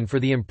Illness and for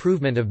the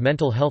Improvement of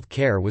Mental Health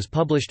Care was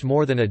published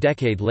more than a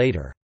decade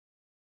later.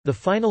 The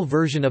final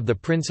version of the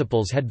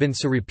principles had been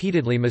so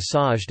repeatedly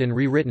massaged and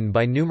rewritten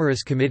by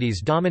numerous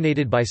committees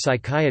dominated by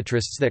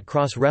psychiatrists that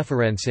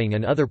cross-referencing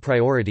and other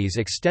priorities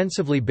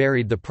extensively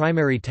buried the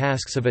primary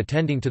tasks of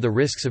attending to the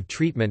risks of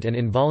treatment and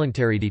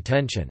involuntary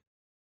detention.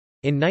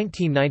 In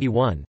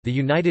 1991, the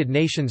United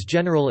Nations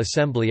General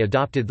Assembly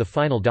adopted the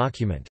final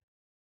document.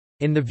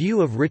 In the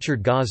view of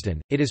Richard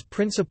Gosden, it is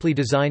principally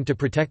designed to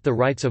protect the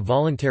rights of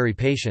voluntary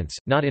patients,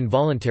 not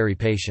involuntary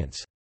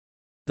patients.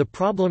 The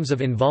problems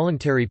of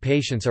involuntary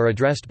patients are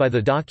addressed by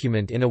the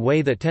document in a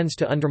way that tends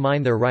to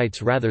undermine their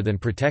rights rather than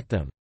protect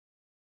them.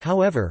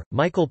 However,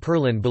 Michael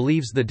Perlin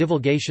believes the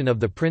divulgation of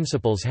the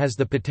principles has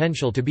the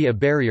potential to be a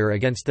barrier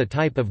against the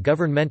type of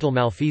governmental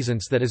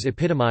malfeasance that is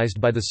epitomized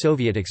by the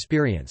Soviet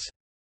experience.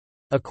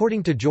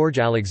 According to George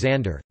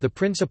Alexander, the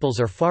principles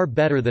are far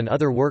better than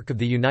other work of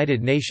the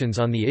United Nations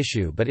on the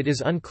issue, but it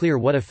is unclear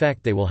what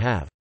effect they will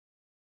have.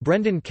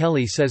 Brendan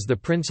Kelly says the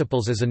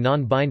principles is a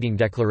non-binding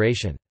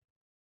declaration.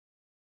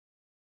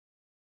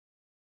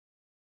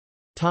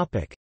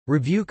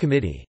 Review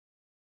Committee.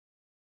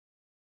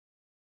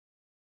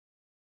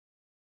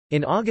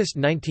 In August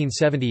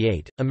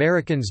 1978,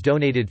 Americans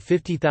donated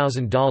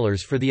 $50,000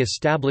 for the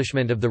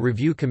establishment of the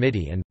Review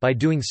Committee and, by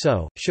doing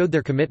so, showed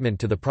their commitment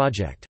to the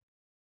project.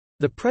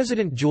 The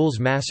President Jules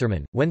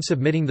Masserman, when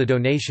submitting the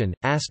donation,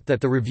 asked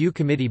that the Review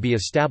Committee be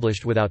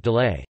established without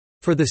delay,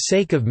 for the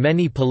sake of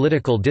many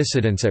political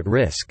dissidents at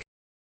risk.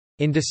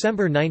 In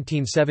December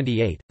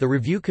 1978, the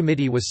Review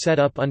Committee was set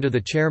up under the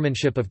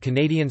chairmanship of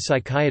Canadian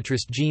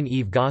psychiatrist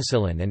Jean-Yves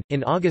Gosselin and,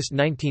 in August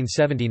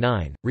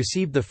 1979,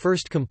 received the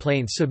first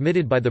complaint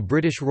submitted by the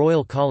British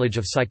Royal College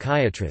of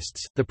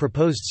Psychiatrists. The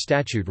proposed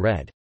statute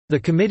read, "The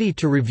Committee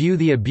to Review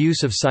the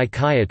Abuse of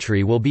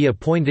Psychiatry will be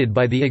appointed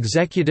by the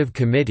Executive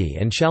Committee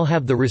and shall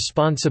have the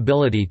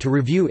responsibility to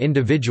review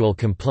individual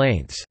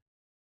complaints.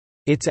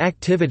 Its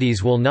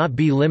activities will not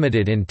be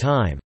limited in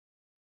time."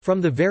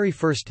 From the very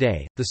first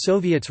day, the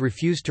Soviets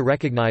refused to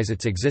recognize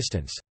its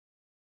existence.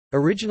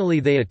 Originally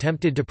they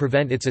attempted to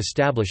prevent its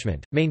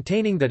establishment,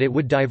 maintaining that it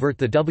would divert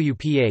the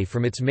WPA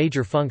from its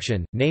major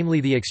function, namely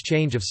the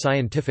exchange of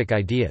scientific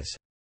ideas.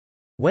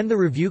 When the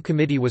Review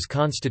Committee was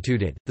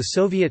constituted, the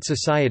Soviet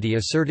Society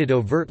asserted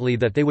overtly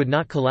that they would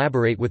not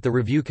collaborate with the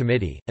Review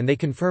Committee, and they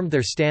confirmed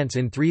their stance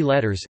in 3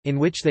 letters, in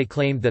which they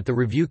claimed that the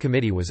Review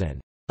Committee was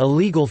an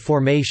illegal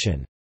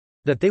formation,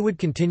 that they would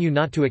continue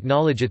not to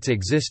acknowledge its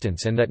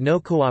existence and that no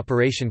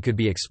cooperation could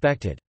be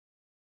expected.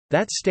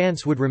 That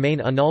stance would remain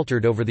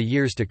unaltered over the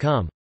years to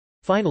come.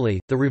 Finally,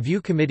 the review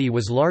committee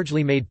was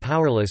largely made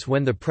powerless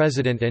when the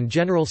President and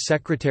General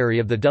Secretary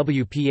of the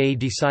WPA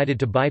decided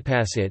to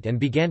bypass it and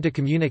began to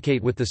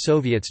communicate with the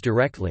Soviets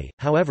directly.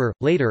 However,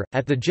 later,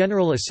 at the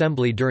General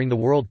Assembly during the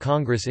World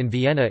Congress in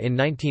Vienna in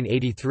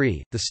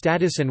 1983, the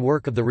status and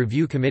work of the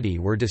review committee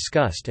were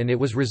discussed and it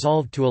was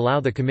resolved to allow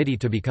the committee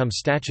to become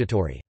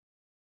statutory.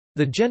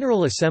 The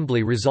General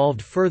Assembly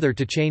resolved further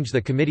to change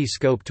the committee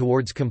scope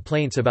towards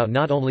complaints about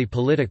not only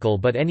political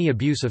but any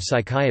abuse of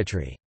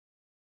psychiatry.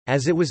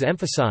 As it was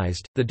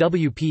emphasized, the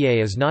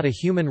WPA is not a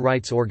human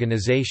rights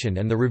organization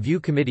and the review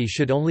committee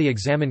should only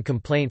examine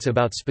complaints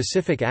about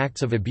specific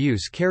acts of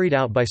abuse carried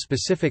out by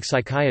specific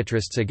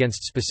psychiatrists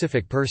against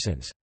specific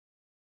persons.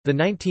 The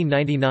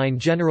 1999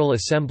 General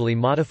Assembly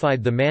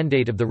modified the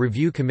mandate of the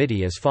review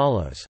committee as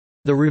follows.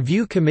 The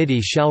review committee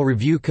shall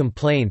review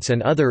complaints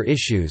and other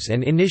issues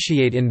and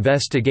initiate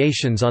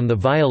investigations on the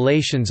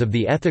violations of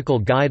the ethical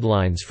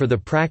guidelines for the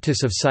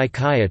practice of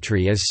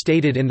psychiatry as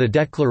stated in the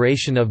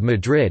Declaration of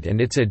Madrid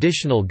and its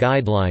additional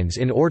guidelines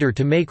in order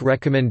to make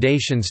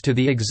recommendations to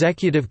the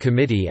Executive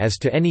Committee as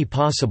to any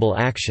possible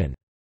action.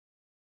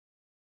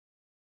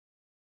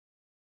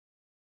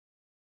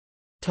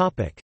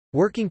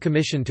 Working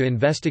Commission to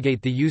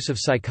investigate the use of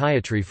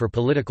psychiatry for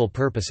political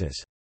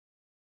purposes.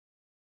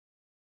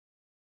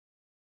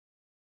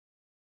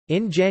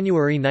 In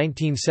January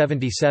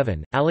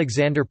 1977,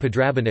 Alexander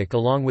Podrabinek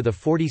along with a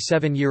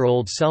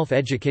 47-year-old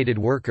self-educated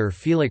worker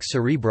Felix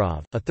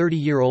Serebrov, a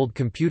 30-year-old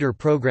computer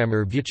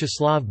programmer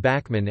Vyacheslav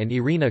Bachman and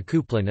Irina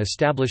Kuplin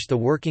established the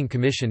Working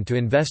Commission to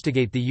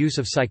investigate the use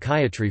of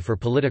psychiatry for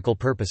political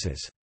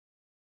purposes.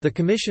 The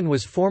commission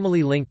was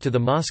formally linked to the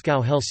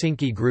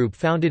Moscow-Helsinki group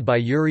founded by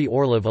Yuri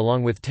Orlov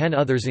along with 10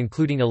 others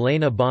including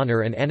Elena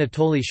Bonner and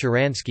Anatoly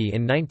Sharansky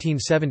in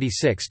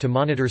 1976 to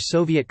monitor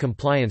Soviet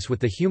compliance with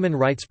the human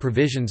rights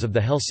provisions of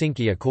the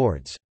Helsinki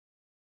Accords.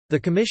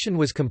 The commission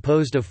was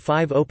composed of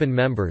 5 open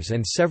members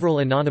and several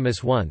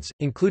anonymous ones,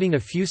 including a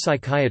few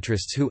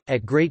psychiatrists who,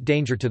 at great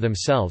danger to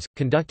themselves,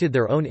 conducted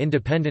their own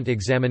independent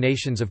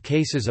examinations of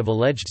cases of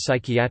alleged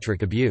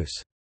psychiatric abuse.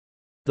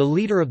 The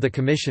leader of the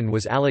commission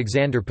was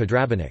Alexander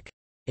Podrabinek.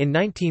 In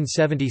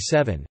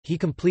 1977, he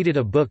completed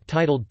a book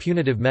titled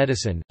Punitive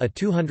Medicine, a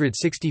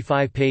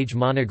 265-page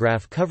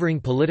monograph covering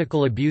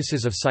political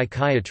abuses of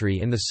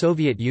psychiatry in the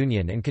Soviet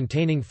Union and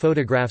containing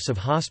photographs of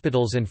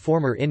hospitals and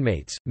former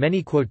inmates,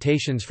 many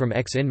quotations from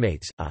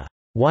ex-inmates, a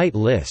 «white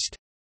list»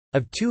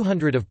 of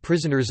 200 of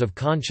prisoners of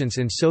conscience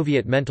in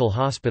Soviet mental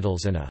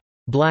hospitals and a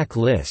 «black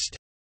list»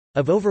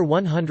 of over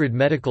 100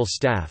 medical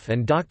staff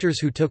and doctors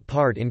who took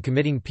part in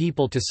committing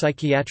people to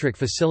psychiatric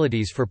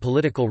facilities for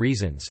political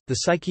reasons. The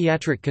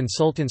psychiatric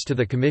consultants to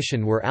the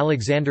commission were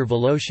Alexander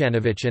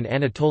Voloshanovich and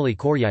Anatoly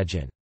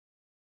Koryagin.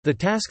 The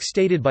task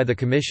stated by the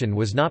commission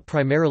was not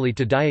primarily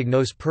to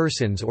diagnose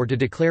persons or to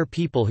declare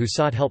people who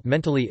sought help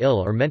mentally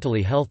ill or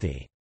mentally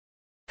healthy.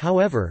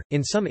 However,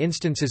 in some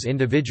instances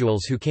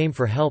individuals who came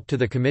for help to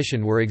the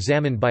commission were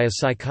examined by a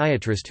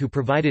psychiatrist who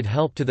provided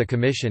help to the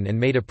commission and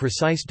made a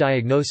precise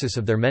diagnosis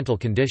of their mental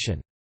condition.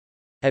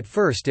 At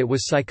first it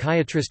was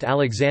psychiatrist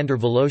Alexander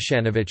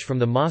Voloshanovich from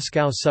the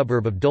Moscow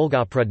suburb of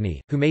Dolgoprudny,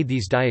 who made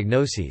these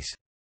diagnoses.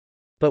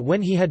 But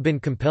when he had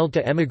been compelled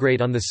to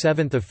emigrate on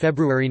 7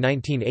 February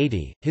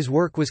 1980, his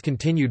work was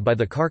continued by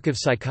the Kharkiv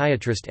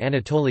psychiatrist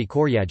Anatoly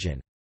Koryagin.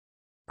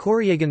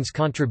 Koryagin's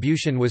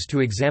contribution was to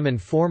examine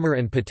former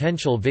and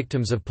potential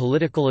victims of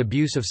political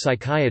abuse of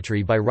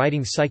psychiatry by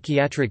writing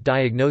psychiatric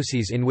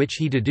diagnoses in which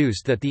he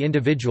deduced that the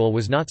individual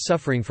was not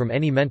suffering from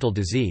any mental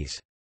disease.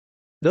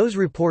 Those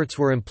reports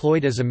were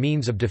employed as a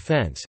means of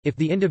defense. If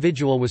the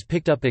individual was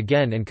picked up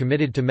again and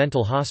committed to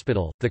mental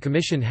hospital, the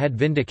commission had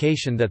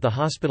vindication that the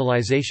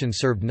hospitalization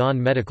served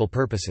non-medical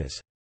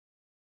purposes.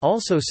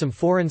 Also some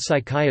foreign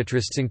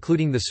psychiatrists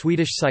including the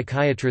Swedish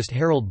psychiatrist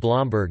Harold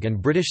Blomberg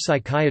and British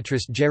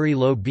psychiatrist Jerry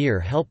Low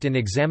Beer helped in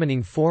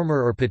examining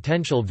former or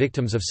potential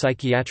victims of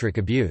psychiatric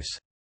abuse.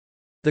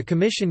 The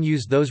Commission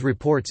used those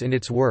reports in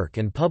its work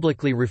and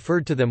publicly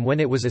referred to them when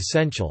it was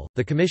essential.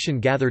 The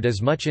Commission gathered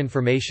as much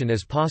information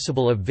as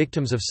possible of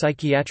victims of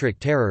psychiatric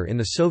terror in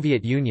the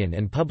Soviet Union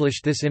and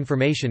published this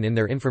information in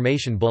their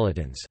information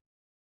bulletins.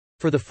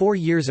 For the 4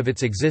 years of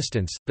its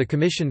existence, the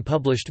Commission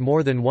published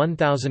more than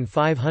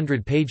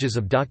 1,500 pages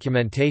of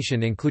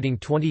documentation including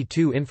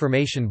 22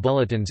 information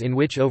bulletins in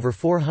which over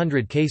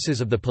 400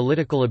 cases of the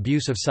political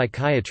abuse of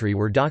psychiatry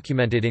were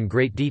documented in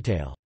great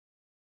detail.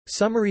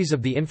 Summaries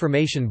of the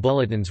information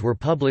bulletins were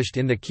published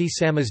in the Key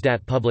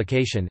Samizdat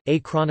publication, a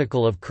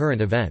chronicle of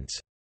current events.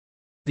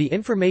 The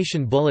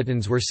information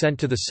bulletins were sent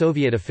to the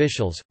Soviet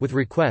officials, with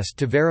request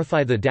to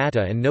verify the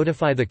data and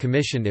notify the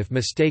Commission if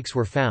mistakes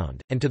were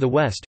found, and to the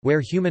West,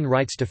 where human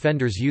rights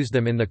defenders used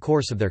them in the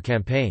course of their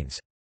campaigns.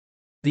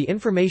 The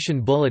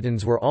information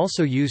bulletins were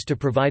also used to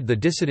provide the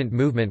dissident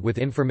movement with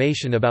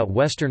information about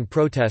Western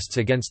protests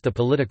against the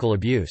political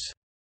abuse.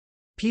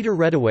 Peter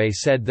Redaway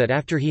said that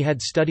after he had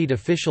studied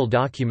official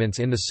documents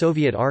in the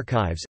Soviet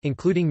archives,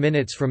 including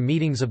minutes from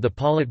meetings of the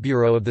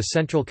Politburo of the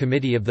Central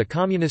Committee of the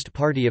Communist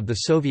Party of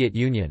the Soviet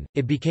Union,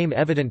 it became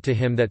evident to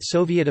him that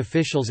Soviet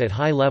officials at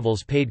high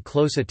levels paid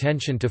close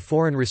attention to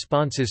foreign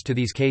responses to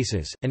these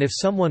cases, and if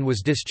someone was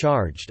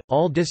discharged,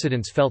 all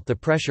dissidents felt the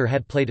pressure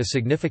had played a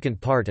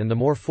significant part, and the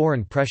more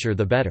foreign pressure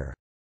the better.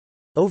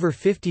 Over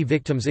 50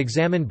 victims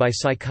examined by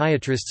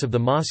psychiatrists of the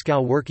Moscow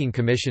Working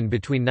Commission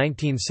between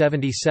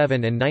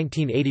 1977 and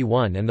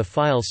 1981 and the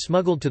files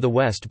smuggled to the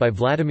West by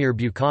Vladimir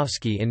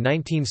Bukovsky in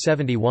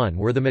 1971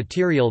 were the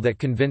material that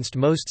convinced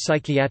most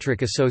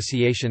psychiatric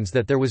associations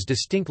that there was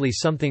distinctly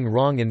something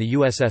wrong in the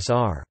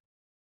USSR.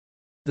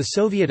 The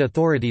Soviet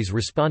authorities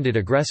responded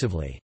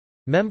aggressively.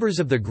 Members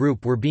of the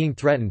group were being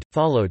threatened,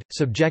 followed,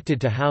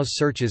 subjected to house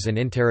searches and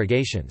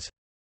interrogations.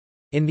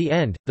 In the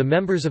end, the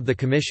members of the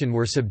commission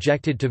were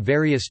subjected to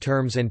various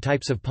terms and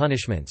types of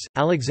punishments.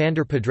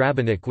 Alexander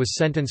Podrabinek was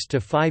sentenced to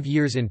 5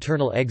 years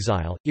internal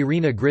exile,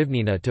 Irina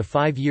Grivnina to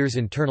 5 years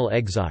internal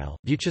exile,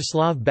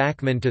 Vyacheslav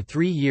Bachman to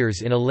 3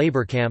 years in a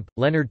labor camp,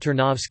 Leonard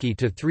Ternovsky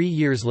to 3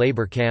 years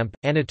labor camp,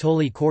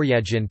 Anatoly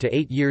Koryagin to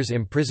 8 years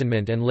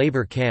imprisonment and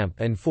labor camp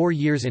and 4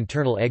 years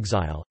internal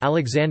exile.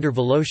 Alexander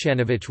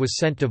Voloshanovich was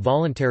sent to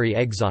voluntary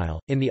exile.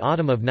 In the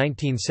autumn of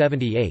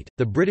 1978,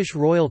 the British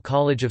Royal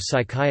College of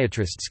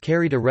Psychiatrists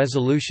carried a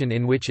resolution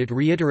in which it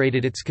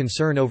reiterated its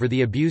concern over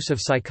the abuse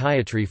of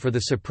psychiatry for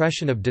the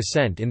suppression of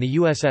dissent in the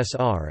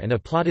USSR and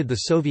applauded the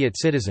Soviet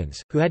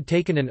citizens, who had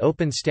taken an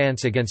open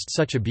stance against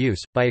such abuse,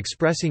 by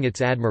expressing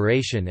its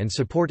admiration and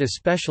support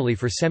especially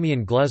for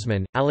Semyon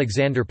Gluzman,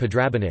 Alexander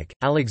Podrabinek,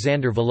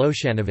 Alexander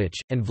Voloshanovich,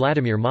 and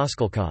Vladimir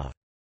Moskalkov.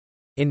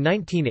 In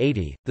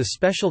 1980, the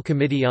Special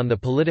Committee on the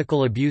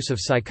Political Abuse of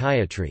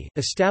Psychiatry,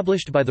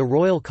 established by the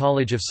Royal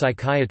College of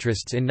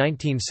Psychiatrists in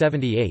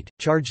 1978,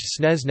 charged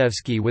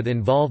Snezhnevsky with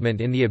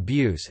involvement in the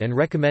abuse and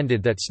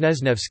recommended that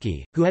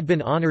Snezhnevsky, who had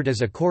been honored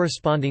as a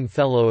corresponding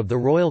fellow of the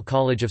Royal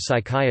College of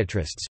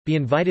Psychiatrists, be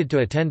invited to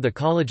attend the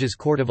college's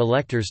Court of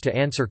Electors to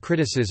answer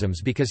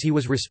criticisms because he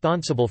was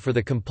responsible for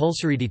the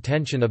compulsory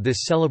detention of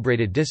this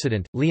celebrated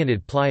dissident,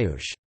 Leonid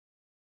Plyush.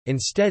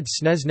 Instead,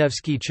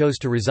 Snezhnevsky chose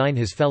to resign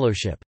his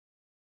fellowship.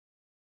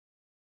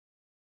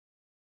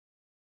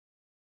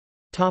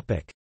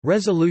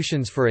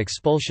 Resolutions for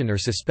expulsion or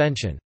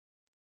suspension.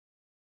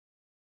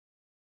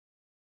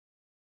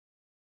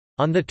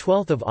 On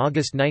 12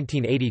 August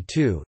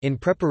 1982, in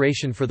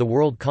preparation for the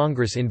World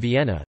Congress in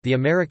Vienna, the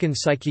American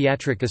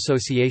Psychiatric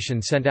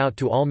Association sent out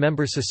to all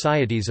member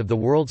societies of the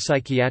World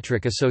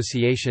Psychiatric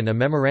Association a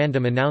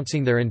memorandum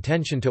announcing their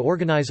intention to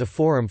organize a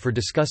forum for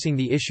discussing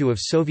the issue of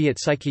Soviet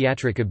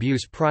psychiatric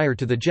abuse prior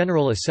to the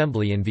General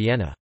Assembly in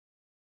Vienna.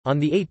 On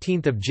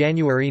 18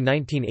 January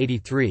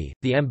 1983,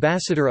 the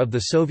ambassador of the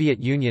Soviet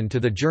Union to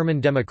the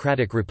German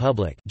Democratic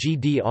Republic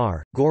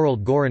 (GDR),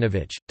 Gorold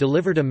Goranovich,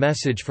 delivered a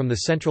message from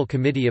the Central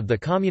Committee of the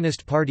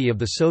Communist Party of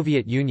the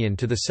Soviet Union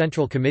to the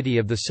Central Committee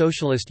of the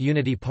Socialist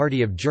Unity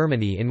Party of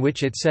Germany, in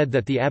which it said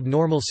that the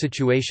abnormal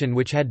situation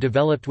which had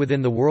developed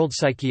within the World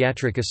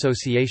Psychiatric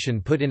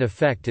Association put in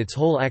effect its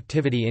whole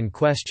activity in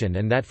question,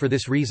 and that for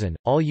this reason,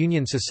 all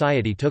Union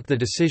society took the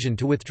decision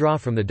to withdraw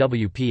from the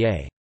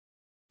WPA.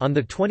 On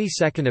the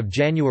 22nd of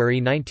January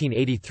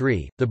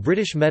 1983, the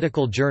British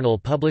Medical Journal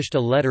published a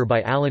letter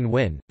by Alan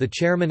Wynne, the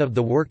chairman of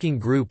the Working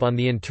Group on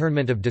the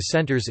Internment of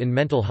Dissenters in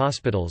Mental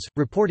Hospitals,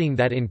 reporting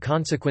that in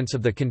consequence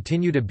of the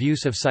continued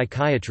abuse of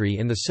psychiatry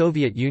in the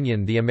Soviet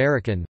Union, the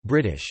American,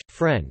 British,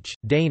 French,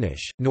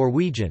 Danish,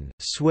 Norwegian,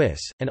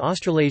 Swiss, and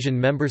Australasian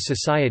member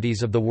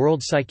societies of the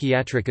World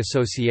Psychiatric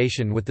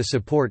Association, with the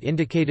support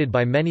indicated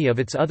by many of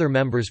its other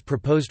members,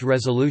 proposed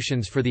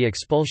resolutions for the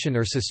expulsion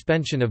or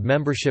suspension of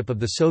membership of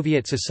the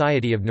Soviet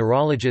Society of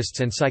Neurologists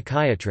and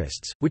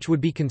Psychiatrists, which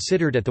would be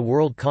considered at the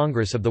World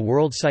Congress of the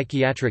World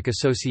Psychiatric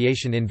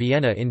Association in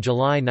Vienna in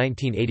July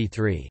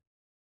 1983.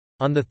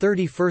 On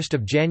 31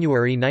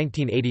 January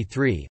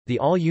 1983, the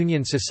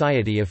All-Union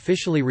Society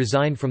officially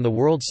resigned from the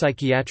World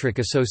Psychiatric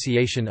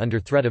Association under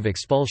threat of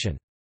expulsion.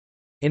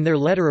 In their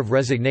letter of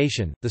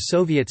resignation, the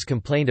Soviets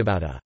complained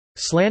about a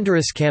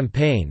slanderous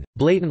campaign,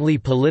 blatantly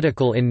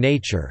political in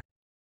nature,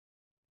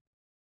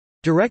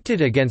 directed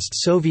against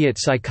Soviet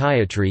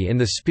psychiatry in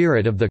the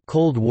spirit of the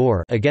Cold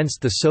War against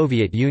the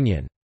Soviet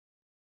Union,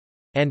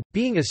 and,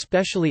 being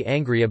especially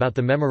angry about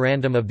the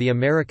memorandum of the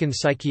American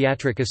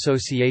Psychiatric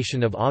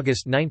Association of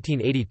August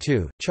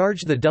 1982,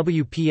 charged the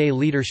WPA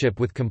leadership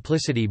with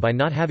complicity by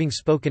not having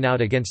spoken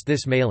out against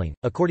this mailing.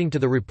 According to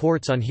the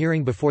reports on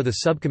hearing before the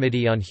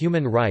Subcommittee on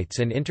Human Rights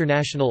and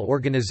International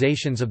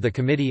Organizations of the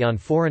Committee on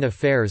Foreign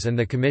Affairs and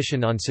the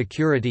Commission on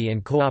Security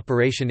and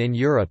Cooperation in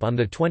Europe on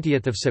 20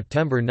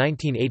 September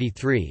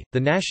 1983, the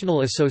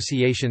national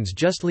associations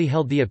justly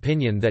held the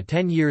opinion that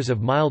 10 years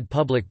of mild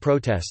public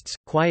protests,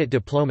 quiet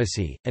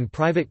diplomacy, and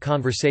private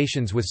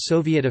conversations with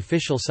Soviet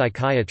official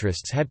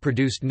psychiatrists had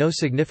produced no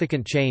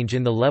significant change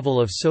in the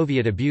level of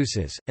Soviet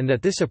abuses, and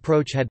that this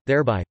approach had,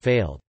 thereby,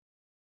 failed.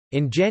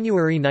 In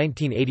January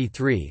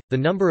 1983, the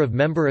number of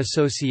member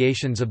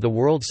associations of the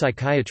World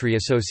Psychiatry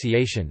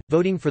Association,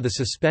 voting for the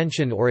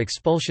suspension or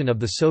expulsion of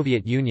the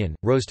Soviet Union,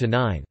 rose to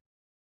 9.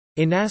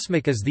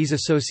 Inasmuch as these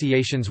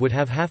associations would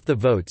have half the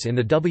votes in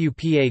the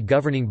WPA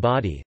governing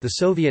body, the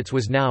Soviets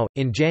was now,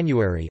 in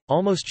January,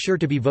 almost sure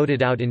to be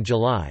voted out in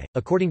July.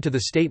 According to the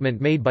statement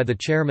made by the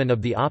chairman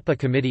of the APA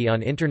Committee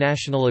on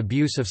International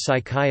Abuse of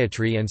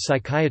Psychiatry and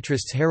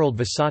psychiatrists Harold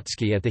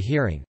Vysotsky at the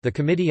hearing, the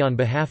committee on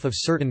behalf of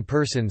certain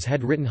persons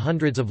had written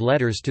hundreds of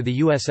letters to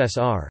the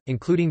USSR,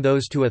 including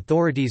those to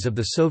authorities of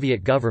the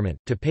Soviet government,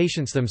 to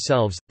patients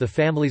themselves, the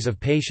families of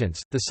patients,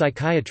 the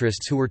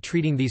psychiatrists who were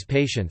treating these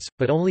patients,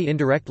 but only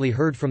indirectly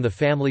heard from the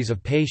families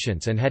of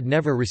patients and had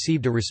never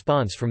received a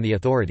response from the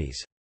authorities.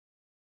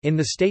 In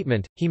the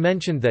statement, he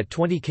mentioned that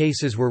 20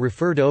 cases were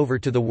referred over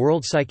to the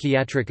World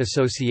Psychiatric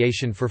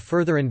Association for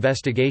further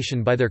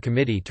investigation by their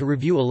committee to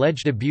review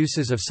alleged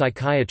abuses of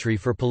psychiatry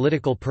for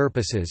political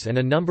purposes, and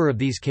a number of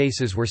these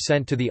cases were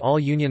sent to the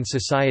All-Union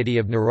Society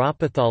of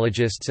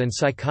Neuropathologists and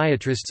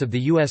Psychiatrists of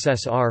the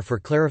USSR for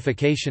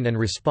clarification and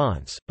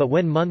response, but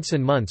when months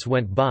and months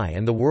went by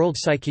and the World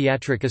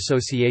Psychiatric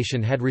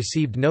Association had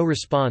received no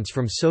response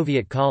from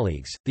Soviet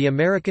colleagues, the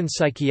American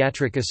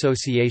Psychiatric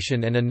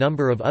Association and a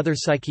number of other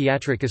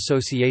psychiatric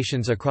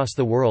associations across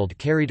the world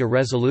carried a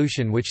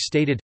resolution which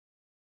stated,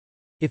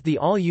 if the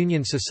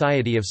All-Union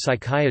Society of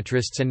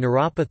Psychiatrists and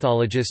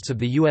Neuropathologists of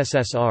the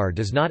USSR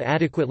does not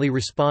adequately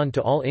respond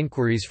to all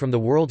inquiries from the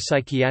World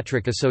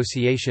Psychiatric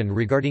Association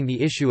regarding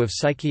the issue of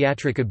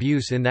psychiatric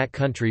abuse in that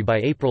country by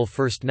April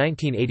 1,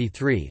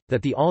 1983,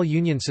 that the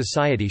All-Union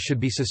Society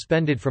should be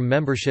suspended from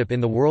membership in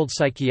the World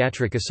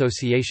Psychiatric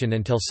Association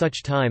until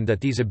such time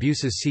that these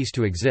abuses cease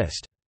to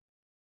exist.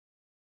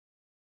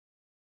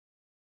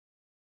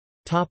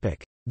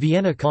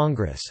 Vienna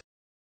Congress.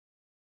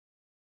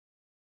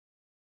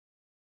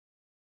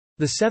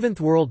 The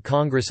Seventh World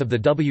Congress of the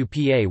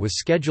WPA was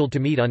scheduled to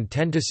meet on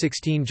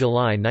 10–16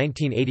 July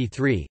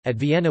 1983, at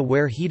Vienna,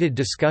 where heated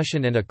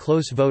discussion and a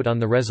close vote on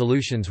the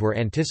resolutions were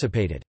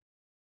anticipated.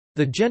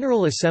 The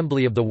General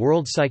Assembly of the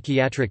World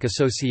Psychiatric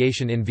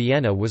Association in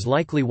Vienna was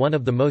likely one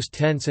of the most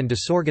tense and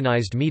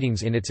disorganized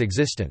meetings in its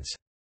existence.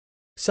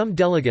 Some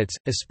delegates,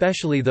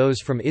 especially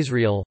those from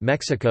Israel,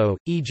 Mexico,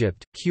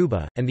 Egypt,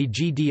 Cuba, and the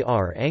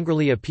GDR,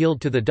 angrily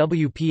appealed to the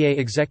WPA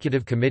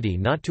Executive Committee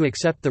not to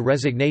accept the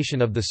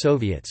resignation of the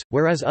Soviets,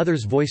 whereas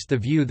others voiced the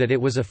view that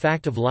it was a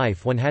fact of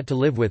life one had to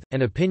live with,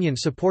 an opinion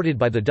supported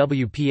by the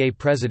WPA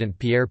President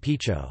Pierre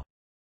Pichot.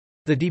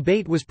 The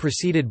debate was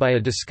preceded by a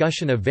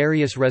discussion of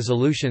various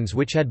resolutions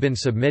which had been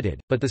submitted,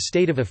 but the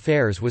state of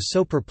affairs was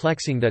so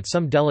perplexing that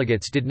some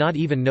delegates did not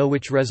even know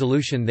which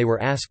resolution they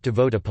were asked to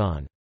vote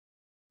upon.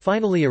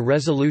 Finally, a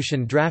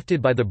resolution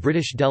drafted by the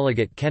British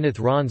delegate Kenneth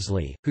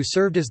Rawnsley, who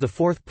served as the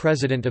fourth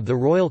president of the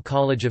Royal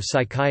College of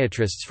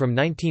Psychiatrists from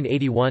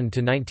 1981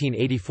 to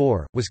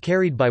 1984, was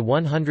carried by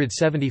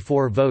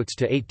 174 votes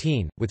to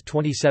 18, with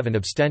 27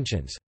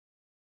 abstentions.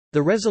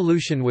 The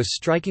resolution was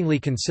strikingly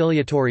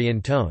conciliatory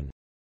in tone.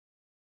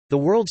 The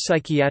World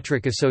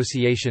Psychiatric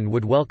Association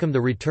would welcome the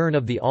return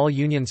of the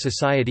All-Union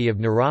Society of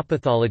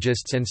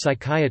Neuropathologists and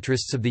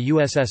Psychiatrists of the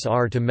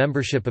USSR to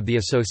membership of the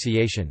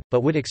association,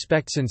 but would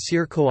expect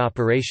sincere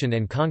cooperation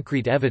and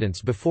concrete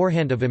evidence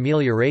beforehand of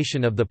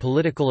amelioration of the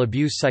political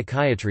abuse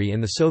psychiatry in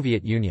the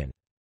Soviet Union.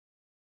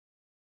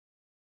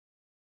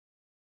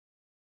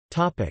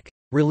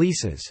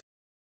 Releases.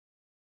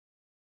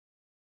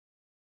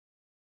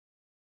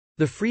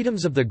 The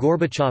freedoms of the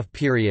Gorbachev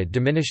period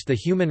diminished the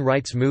human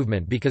rights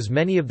movement because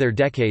many of their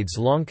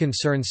decades-long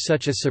concerns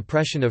such as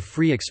suppression of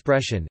free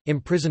expression,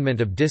 imprisonment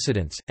of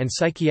dissidents, and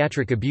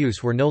psychiatric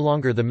abuse were no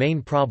longer the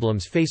main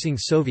problems facing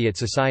Soviet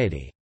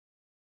society.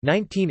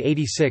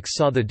 1986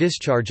 saw the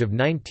discharge of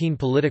 19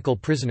 political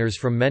prisoners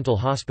from mental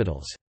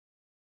hospitals.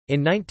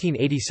 In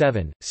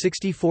 1987,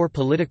 64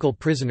 political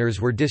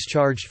prisoners were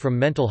discharged from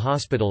mental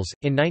hospitals.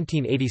 In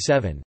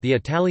 1987, the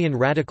Italian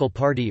Radical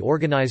Party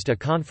organized a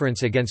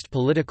conference against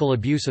political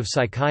abuse of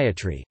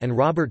psychiatry, and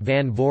Robert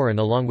Van Voren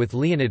along with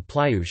Leonid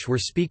Plyush were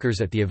speakers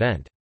at the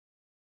event.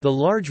 The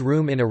large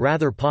room in a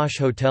rather posh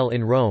hotel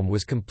in Rome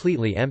was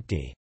completely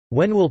empty.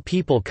 "When will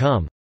people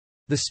come?"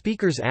 the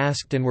speakers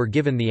asked, and were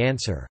given the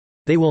answer,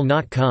 "They will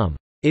not come.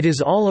 It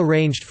is all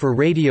arranged for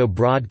radio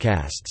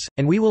broadcasts,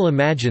 and we will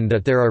imagine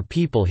that there are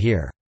people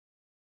here."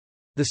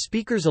 The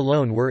speakers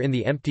alone were in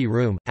the empty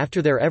room.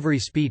 After their every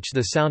speech,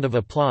 the sound of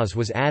applause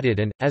was added,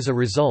 and, as a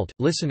result,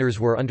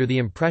 listeners were under the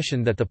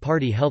impression that the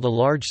party held a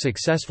large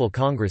successful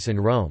congress in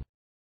Rome.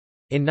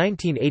 In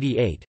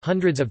 1988,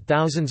 hundreds of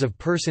thousands of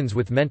persons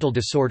with mental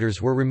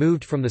disorders were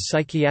removed from the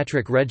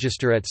psychiatric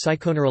register at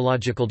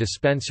psychoneurological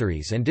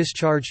dispensaries and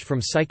discharged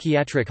from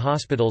psychiatric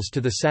hospitals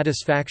to the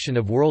satisfaction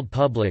of world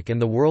public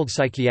and the World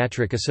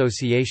Psychiatric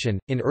Association.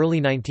 In early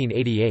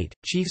 1988,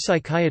 chief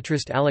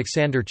psychiatrist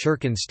Alexander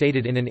Churkin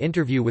stated in an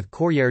interview with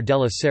Corriere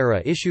della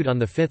Sera issued on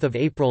 5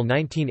 April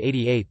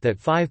 1988 that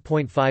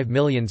 5.5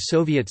 million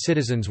Soviet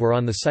citizens were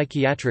on the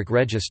psychiatric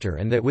register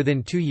and that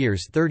within 2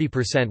 years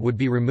 30% would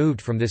be removed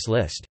from this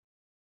list.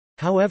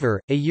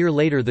 However, a year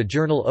later the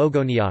journal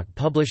Ogoniok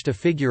published a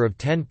figure of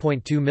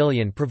 10.2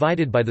 million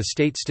provided by the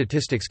State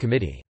Statistics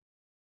Committee.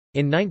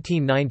 In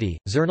 1990,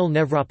 Journal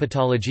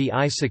Nevropatology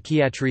I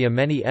Psychiatry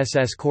Ameni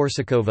SS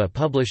Korsakova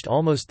published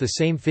almost the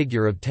same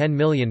figure of 10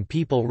 million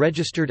people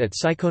registered at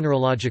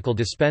psychoneurological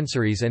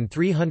dispensaries and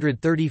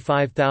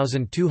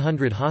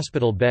 335,200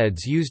 hospital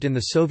beds used in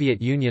the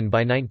Soviet Union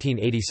by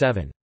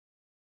 1987.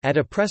 At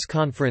a press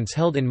conference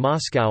held in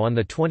Moscow on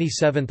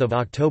 27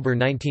 October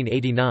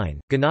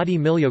 1989, Gennady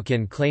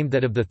Milyokin claimed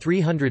that of the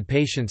 300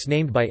 patients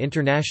named by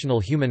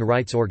international human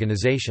rights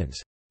organizations,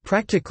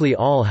 practically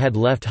all had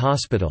left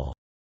hospital.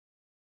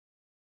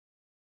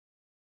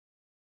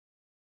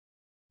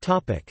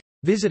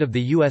 Visit of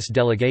the U.S.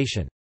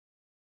 delegation.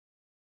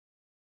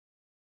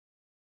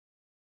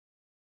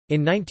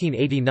 In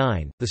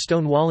 1989, the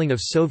stonewalling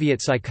of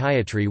Soviet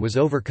psychiatry was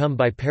overcome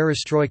by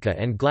perestroika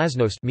and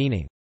glasnost,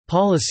 meaning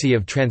policy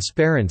of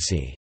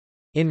transparency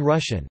in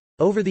Russian.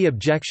 Over the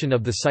objection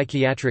of the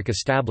psychiatric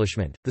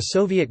establishment, the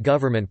Soviet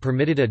government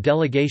permitted a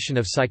delegation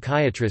of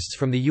psychiatrists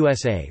from the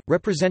USA,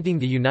 representing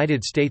the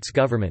United States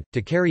government,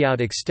 to carry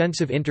out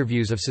extensive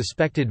interviews of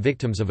suspected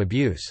victims of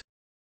abuse.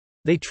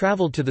 They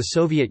traveled to the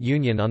Soviet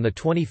Union on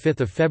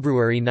 25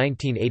 February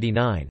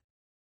 1989.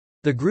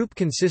 The group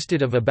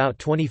consisted of about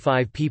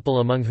 25 people,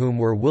 among whom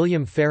were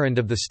William Farrand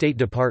of the State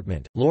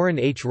Department, Lauren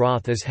H.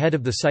 Roth as head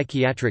of the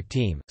psychiatric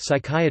team,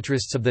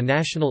 psychiatrists of the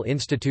National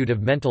Institute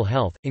of Mental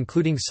Health,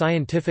 including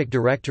scientific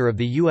director of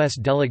the U.S.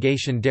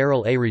 delegation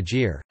Daryl A.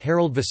 Regier,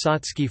 Harold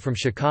Vysotsky from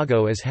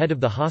Chicago as head of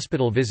the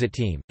hospital visit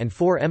team, and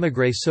 4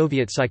 émigré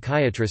Soviet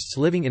psychiatrists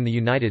living in the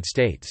United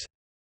States.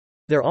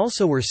 There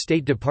also were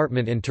State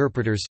Department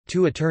interpreters,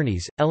 2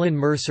 attorneys, Ellen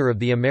Mercer of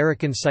the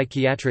American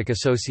Psychiatric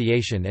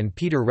Association and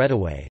Peter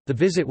Reddaway. The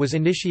visit was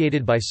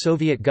initiated by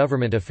Soviet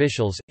government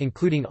officials,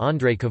 including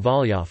Andrei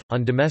Kovalyov,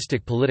 on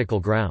domestic political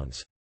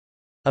grounds.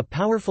 A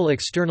powerful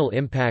external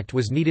impact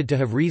was needed to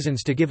have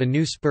reasons to give a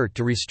new spurt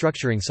to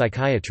restructuring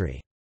psychiatry.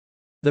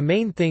 The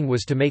main thing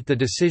was to make the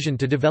decision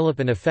to develop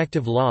an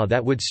effective law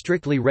that would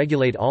strictly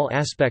regulate all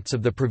aspects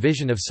of the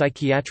provision of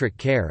psychiatric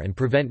care and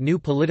prevent new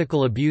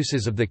political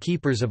abuses of the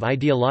keepers of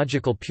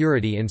ideological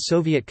purity in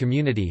Soviet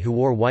community who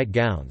wore white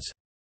gowns.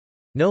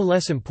 No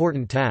less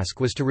important task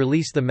was to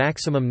release the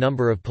maximum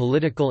number of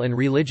political and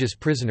religious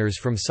prisoners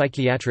from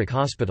psychiatric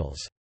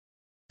hospitals.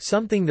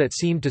 Something that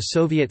seemed to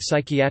Soviet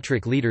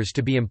psychiatric leaders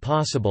to be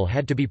impossible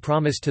had to be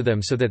promised to them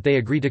so that they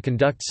agreed to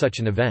conduct such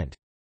an event.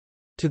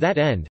 To that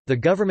end, the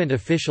government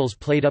officials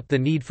played up the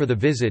need for the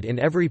visit in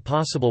every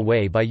possible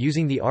way by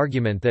using the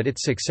argument that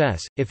its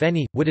success, if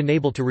any, would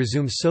enable to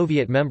resume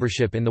Soviet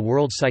membership in the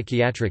World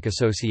Psychiatric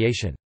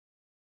Association.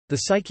 The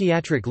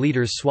psychiatric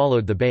leaders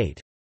swallowed the bait.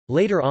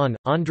 Later on,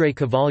 Andrei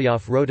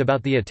Kovalyov wrote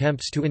about the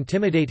attempts to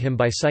intimidate him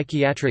by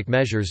psychiatric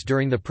measures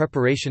during the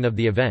preparation of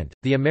the event.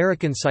 The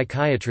American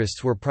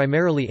psychiatrists were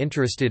primarily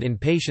interested in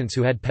patients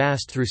who had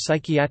passed through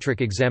psychiatric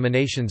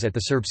examinations at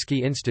the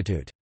Serbsky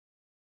Institute.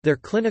 Their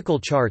clinical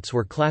charts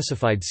were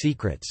classified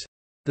secrets.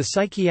 The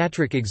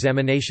psychiatric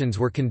examinations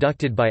were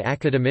conducted by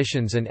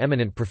academicians and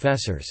eminent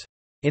professors.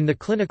 In the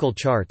clinical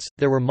charts,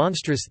 there were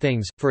monstrous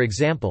things. For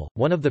example,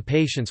 one of the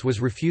patients was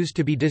refused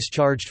to be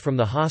discharged from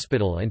the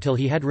hospital until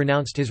he had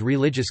renounced his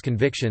religious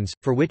convictions,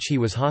 for which he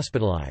was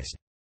hospitalized.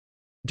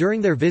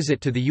 During their visit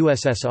to the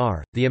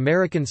USSR, the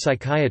American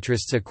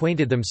psychiatrists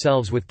acquainted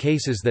themselves with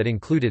cases that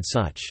included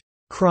such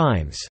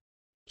crimes.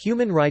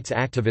 Human rights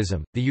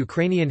activism, the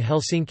Ukrainian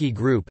Helsinki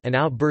Group, an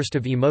outburst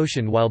of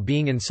emotion while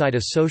being inside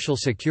a social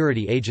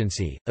security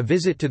agency, a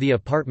visit to the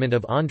apartment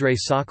of Andrei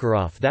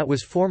Sakharov that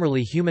was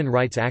formerly human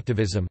rights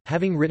activism,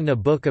 having written a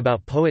book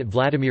about poet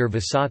Vladimir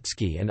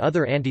Vysotsky and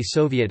other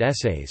anti-Soviet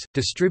essays,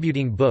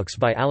 distributing books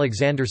by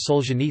Alexander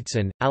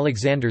Solzhenitsyn,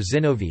 Alexander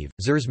Zinoviev,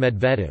 Zhores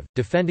Medvedev,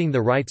 defending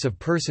the rights of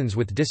persons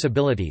with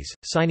disabilities,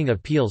 signing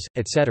appeals,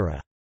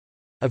 etc.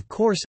 Of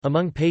course,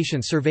 among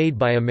patients surveyed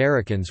by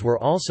Americans were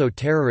also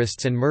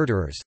terrorists and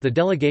murderers. The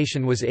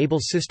delegation was able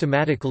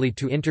systematically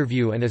to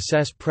interview and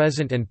assess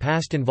present and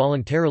past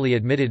involuntarily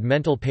admitted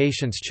mental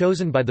patients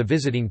chosen by the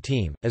visiting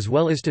team, as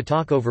well as to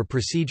talk over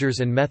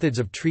procedures and methods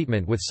of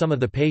treatment with some of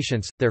the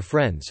patients, their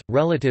friends,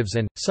 relatives,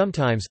 and,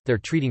 sometimes, their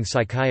treating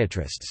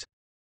psychiatrists.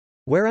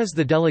 Whereas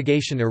the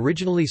delegation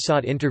originally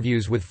sought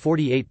interviews with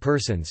 48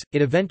 persons,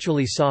 it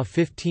eventually saw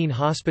 15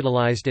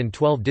 hospitalized and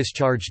 12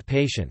 discharged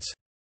patients.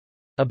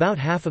 About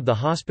half of the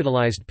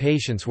hospitalized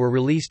patients were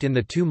released in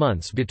the 2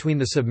 months between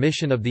the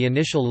submission of the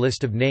initial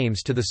list of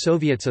names to the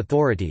Soviets'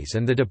 authorities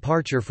and the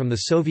departure from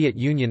the Soviet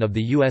Union of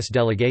the U.S.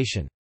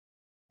 delegation.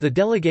 The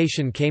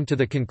delegation came to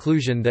the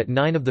conclusion that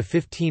 9 of the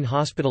 15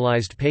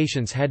 hospitalized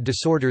patients had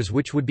disorders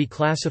which would be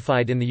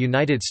classified in the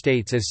United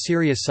States as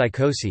serious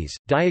psychoses,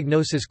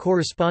 diagnoses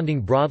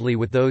corresponding broadly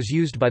with those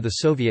used by the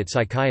Soviet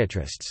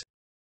psychiatrists.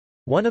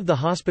 One of the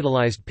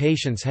hospitalized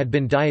patients had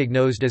been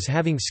diagnosed as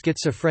having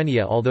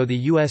schizophrenia, although the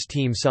U.S.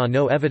 team saw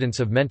no evidence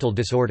of mental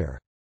disorder.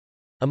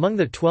 Among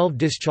the 12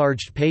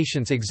 discharged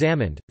patients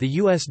examined, the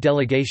U.S.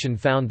 delegation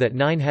found that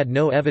 9 had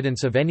no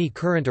evidence of any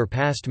current or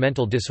past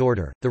mental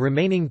disorder, the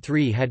remaining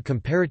 3 had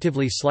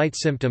comparatively slight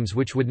symptoms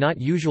which would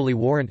not usually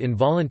warrant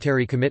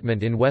involuntary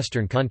commitment in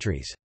Western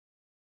countries.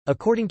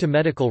 According to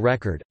medical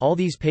record, all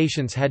these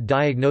patients had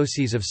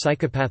diagnoses of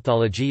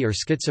psychopathology or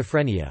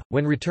schizophrenia.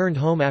 When returned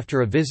home after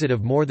a visit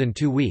of more than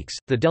 2 weeks,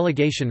 the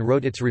delegation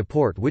wrote its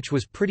report, which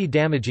was pretty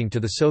damaging to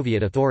the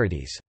Soviet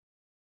authorities.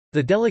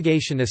 The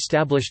delegation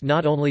established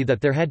not only that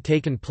there had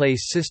taken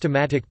place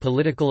systematic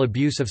political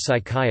abuse of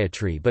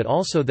psychiatry but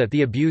also that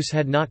the abuse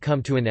had not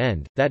come to an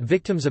end, that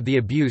victims of the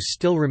abuse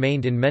still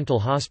remained in mental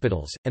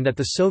hospitals, and that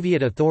the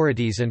Soviet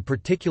authorities and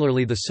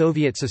particularly the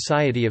Soviet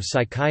Society of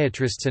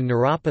Psychiatrists and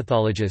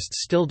Neuropathologists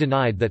still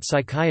denied that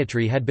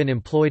psychiatry had been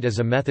employed as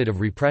a method of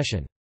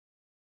repression.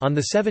 On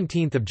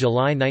 17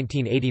 July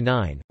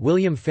 1989,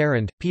 William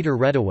Farrand, Peter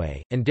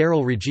Reddaway, and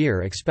Darrell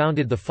Regier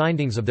expounded the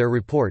findings of their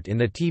report in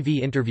the TV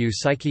interview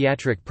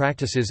Psychiatric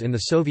Practices in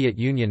the Soviet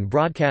Union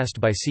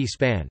broadcast by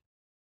C-SPAN.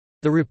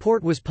 The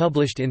report was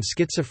published in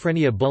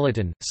Schizophrenia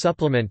Bulletin,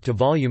 supplement to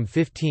Volume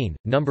 15,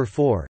 No.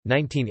 4,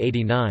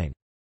 1989.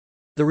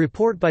 The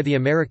report by the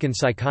American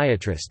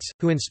psychiatrists,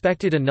 who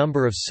inspected a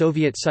number of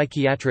Soviet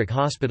psychiatric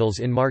hospitals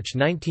in March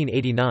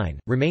 1989,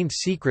 remained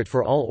secret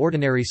for all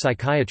ordinary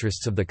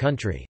psychiatrists of the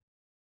country.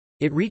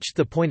 It reached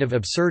the point of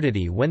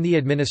absurdity when the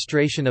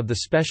administration of the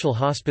special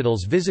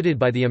hospitals visited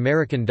by the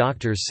American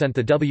doctors sent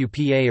the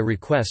WPA a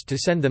request to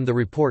send them the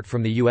report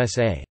from the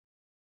USA.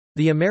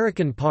 The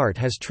American part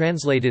has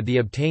translated the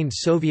obtained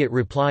Soviet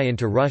reply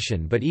into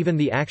Russian, but even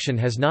the action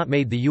has not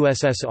made the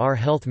USSR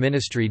Health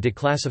Ministry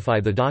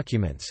declassify the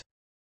documents.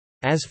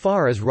 As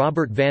far as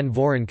Robert Van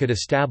Voren could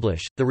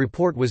establish, the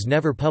report was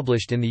never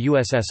published in the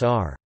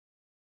USSR.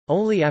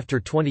 Only after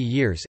 20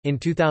 years, in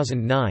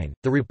 2009,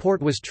 the report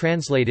was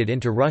translated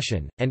into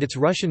Russian, and its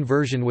Russian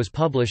version was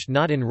published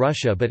not in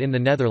Russia but in the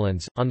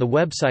Netherlands, on the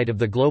website of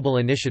the Global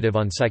Initiative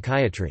on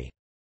Psychiatry.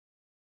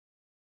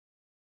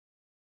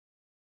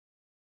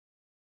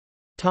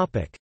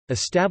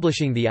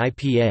 Establishing the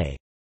IPA.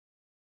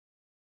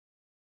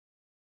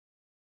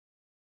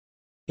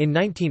 In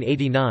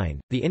 1989,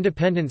 the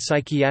Independent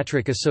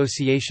Psychiatric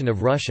Association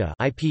of Russia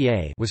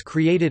 (IPA) was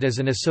created as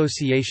an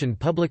association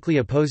publicly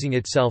opposing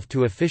itself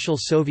to official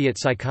Soviet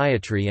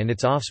psychiatry and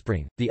its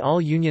offspring, the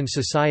All-Union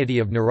Society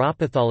of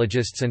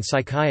Neuropathologists and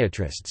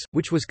Psychiatrists,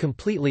 which was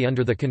completely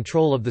under the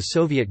control of the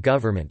Soviet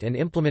government and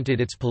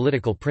implemented its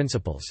political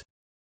principles.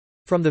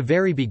 From the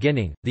very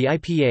beginning, the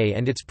IPA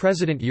and its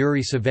president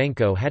Yuri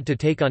Savenko had to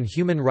take on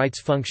human rights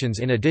functions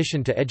in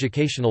addition to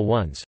educational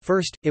ones.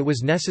 First, it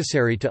was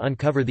necessary to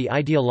uncover the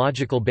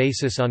ideological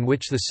basis on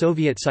which the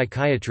Soviet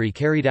psychiatry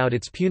carried out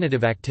its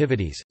punitive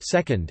activities.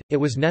 Second, it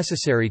was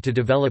necessary to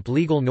develop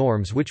legal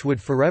norms which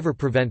would forever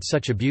prevent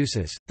such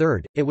abuses.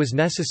 Third, it was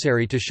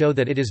necessary to show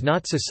that it is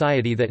not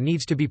society that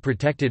needs to be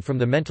protected from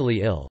the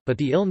mentally ill, but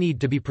the ill need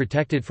to be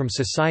protected from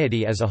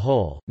society as a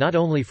whole, not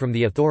only from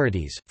the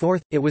authorities.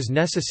 Fourth, it was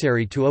necessary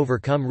to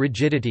overcome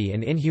rigidity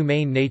and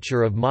inhumane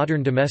nature of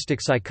modern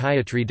domestic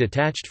psychiatry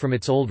detached from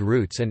its old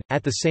roots and,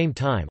 at the same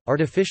time,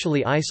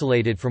 artificially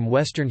isolated from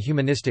Western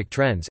humanistic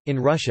trends. In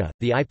Russia,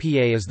 the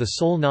IPA is the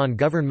sole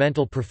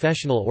non-governmental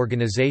professional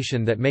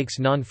organization that makes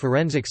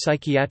non-forensic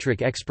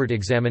psychiatric expert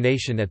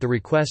examination at the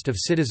request of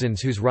citizens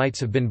whose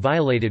rights have been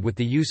violated with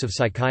the use of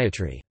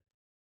psychiatry.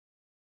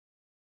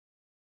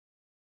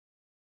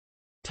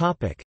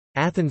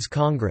 Athens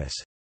Congress.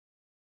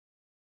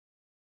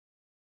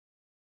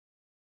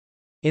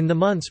 In the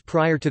months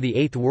prior to the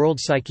Eighth World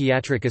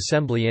Psychiatric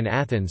Assembly in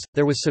Athens,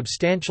 there was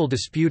substantial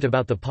dispute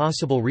about the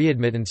possible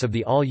readmittance of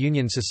the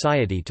All-Union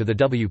Society to the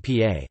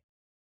WPA.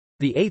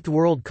 The Eighth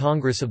World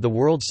Congress of the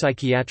World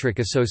Psychiatric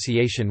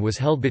Association was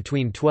held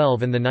between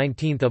 12 and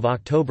 19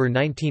 October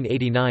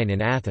 1989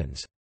 in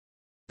Athens.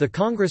 The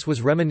Congress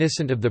was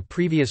reminiscent of the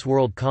previous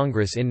World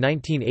Congress in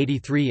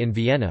 1983 in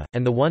Vienna,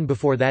 and the one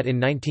before that in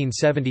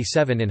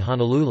 1977 in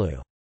Honolulu.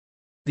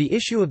 The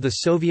issue of the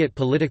Soviet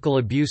political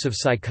abuse of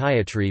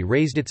psychiatry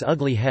raised its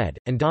ugly head,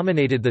 and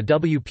dominated the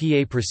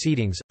WPA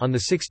proceedings. On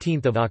 16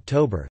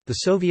 October, the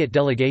Soviet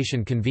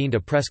delegation convened a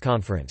press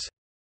conference.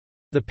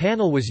 The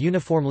panel was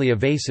uniformly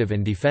evasive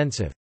and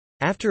defensive.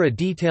 After a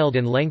detailed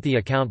and lengthy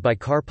account by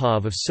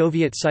Karpov of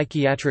Soviet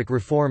psychiatric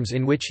reforms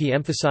in which he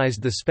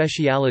emphasized the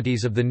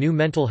specialities of the new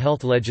mental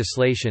health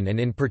legislation and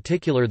in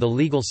particular the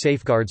legal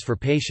safeguards for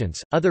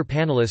patients, other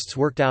panelists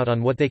worked out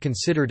on what they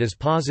considered as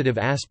positive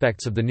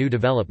aspects of the new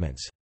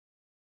developments.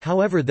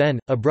 However then,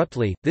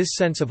 abruptly, this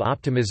sense of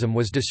optimism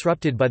was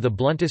disrupted by the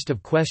bluntest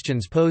of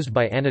questions posed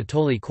by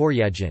Anatoly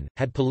Koryagin: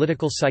 had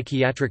political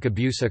psychiatric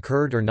abuse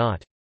occurred or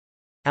not?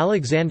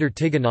 Alexander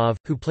Tiganov,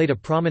 who played a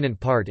prominent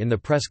part in the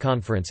press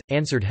conference,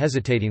 answered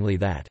hesitatingly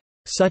that,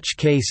 "Such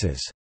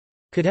cases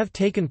could have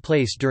taken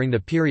place during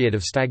the period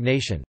of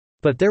stagnation.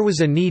 But there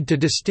was a need to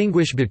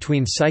distinguish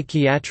between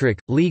psychiatric,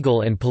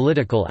 legal and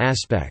political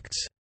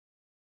aspects."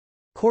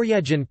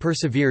 Koryagin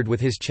persevered with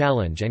his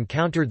challenge and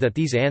countered that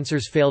these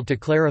answers failed to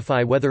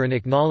clarify whether an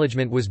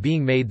acknowledgement was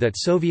being made that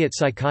Soviet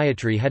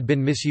psychiatry had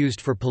been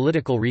misused for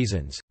political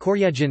reasons.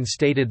 Koryagin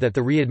stated that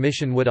the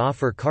readmission would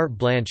offer carte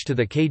blanche to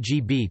the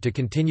KGB to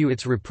continue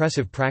its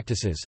repressive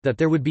practices, that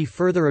there would be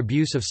further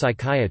abuse of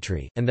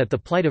psychiatry, and that the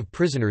plight of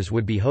prisoners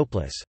would be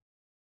hopeless.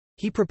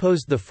 He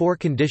proposed the 4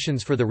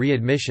 conditions for the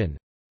readmission.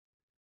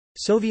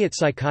 Soviet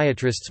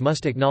psychiatrists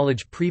must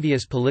acknowledge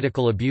previous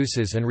political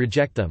abuses and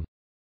reject them.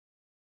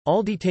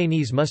 All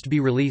detainees must be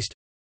released.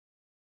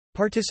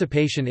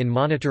 Participation in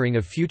monitoring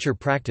of future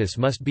practice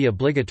must be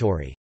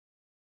obligatory.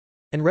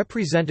 And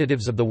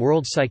representatives of the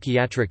World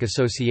Psychiatric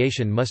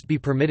Association must be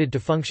permitted to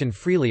function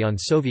freely on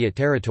Soviet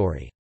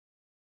territory.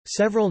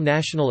 Several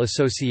national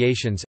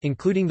associations,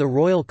 including the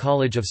Royal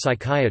College of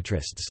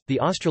Psychiatrists, the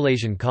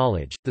Australasian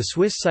College, the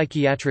Swiss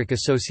Psychiatric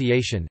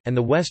Association, and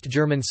the West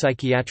German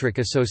Psychiatric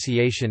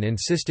Association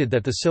insisted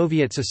that the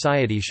Soviet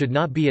society should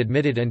not be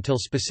admitted until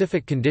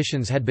specific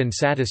conditions had been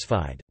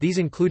satisfied. These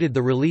included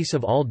the release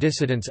of all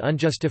dissidents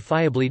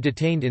unjustifiably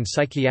detained in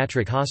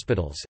psychiatric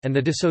hospitals, and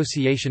the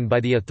dissociation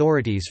by the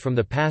authorities from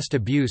the past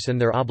abuse and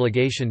their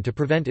obligation to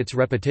prevent its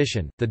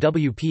repetition. The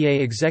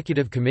WPA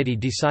Executive Committee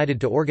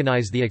decided to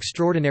organize the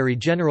Extraordinary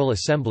General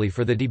Assembly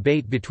for the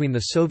debate between the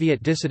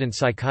Soviet dissident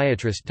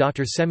psychiatrist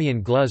Dr.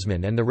 Semyon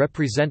Gluzman and the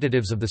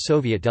representatives of the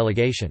Soviet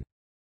delegation.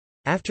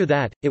 After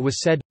that, it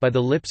was said, by the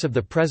lips of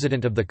the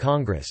President of the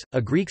Congress,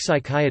 a Greek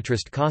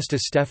psychiatrist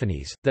Kostas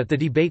Stefanis, that the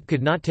debate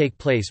could not take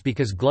place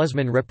because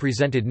Gluzman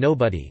represented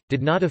nobody,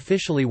 did not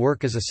officially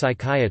work as a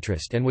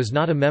psychiatrist and was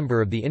not a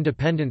member of the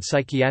Independent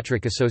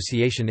Psychiatric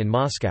Association in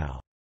Moscow.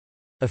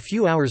 A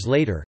few hours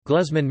later,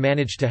 Gluzman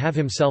managed to have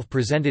himself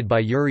presented by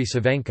Yuri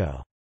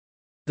Savenko.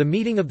 The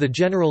meeting of the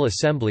General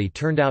Assembly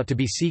turned out to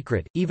be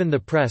secret, even the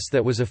press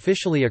that was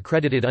officially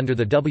accredited under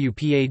the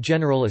WPA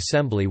General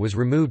Assembly was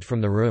removed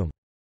from the room.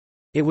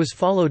 It was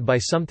followed by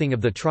something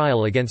of the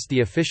trial against the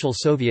official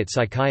Soviet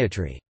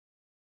psychiatry.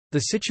 The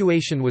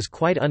situation was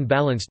quite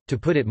unbalanced, to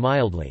put it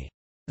mildly.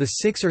 The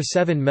 6 or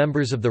 7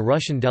 members of the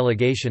Russian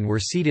delegation were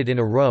seated in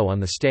a row on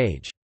the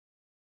stage.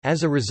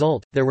 As a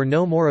result, there were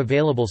no more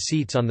available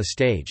seats on the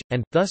stage,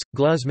 and, thus,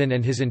 Gluzman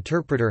and his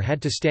interpreter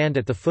had to stand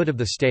at the foot of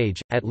the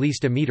stage, at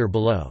least a meter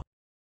below.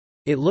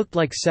 It looked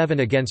like 7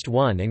 against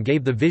 1 and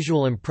gave the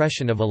visual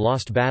impression of a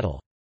lost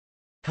battle.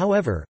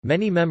 However,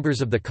 many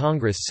members of the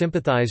Congress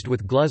sympathized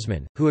with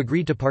Gluzman, who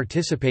agreed to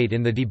participate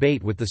in the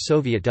debate with the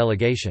Soviet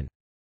delegation.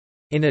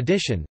 In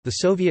addition, the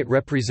Soviet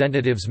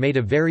representatives made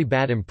a very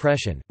bad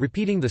impression,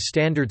 repeating the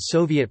standard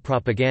Soviet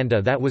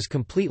propaganda that was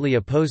completely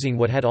opposing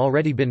what had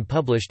already been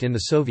published in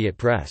the Soviet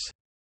press.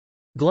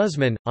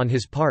 Gluzman, on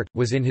his part,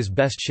 was in his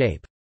best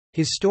shape.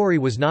 His story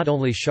was not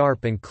only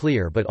sharp and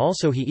clear but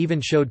also he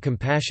even showed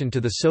compassion to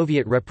the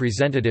Soviet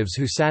representatives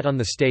who sat on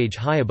the stage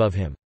high above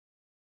him.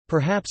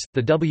 Perhaps,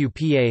 the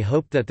WPA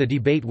hoped that the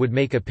debate would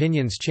make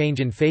opinions change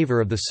in favor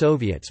of the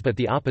Soviets, but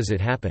the opposite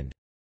happened.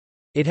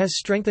 It has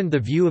strengthened the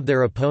view of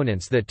their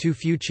opponents that too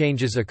few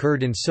changes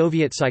occurred in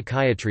Soviet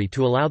psychiatry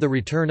to allow the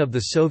return of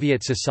the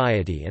Soviet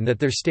society and that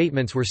their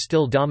statements were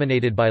still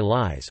dominated by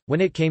lies.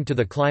 When it came to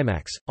the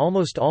climax,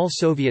 almost all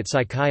Soviet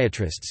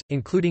psychiatrists,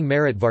 including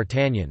Marat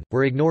Vartanyan,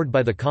 were ignored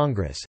by the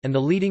Congress, and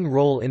the leading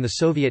role in the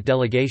Soviet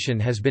delegation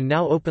has been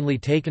now openly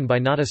taken by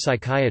not a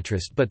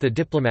psychiatrist but the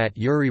diplomat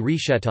Yuri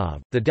Reshetov,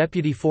 the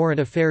deputy foreign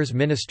affairs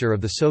minister of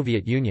the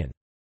Soviet Union.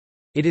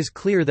 It is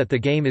clear that the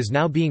game is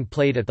now being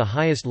played at the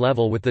highest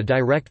level with the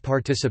direct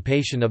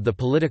participation of the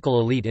political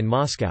elite in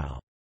Moscow.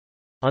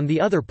 On the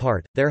other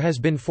part, there has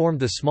been formed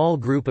the small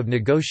group of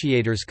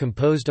negotiators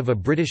composed of a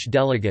British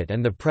delegate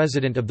and the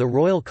president of the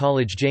Royal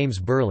College James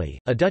Burleigh,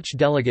 a Dutch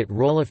delegate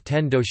Roelof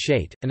ten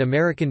Dochet, an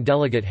American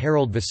delegate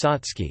Harold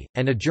Vysotsky,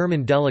 and a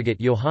German delegate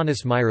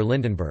Johannes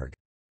Meyer-Lindenberg.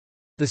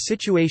 The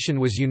situation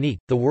was unique,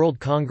 the World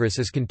Congress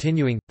is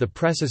continuing, the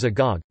press is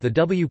agog, the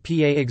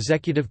WPA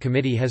Executive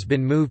Committee has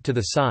been moved to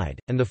the side,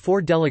 and the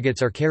 4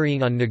 delegates are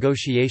carrying on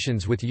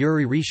negotiations with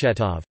Yuri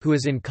Reshetov, who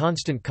is in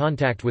constant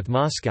contact with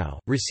Moscow,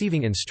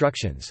 receiving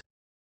instructions.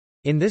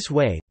 In this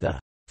way, the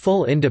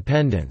full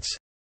independence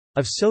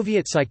of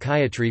Soviet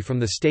psychiatry from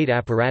the state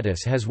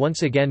apparatus has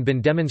once again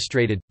been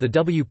demonstrated. The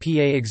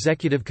WPA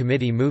Executive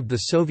Committee moved the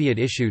Soviet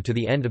issue to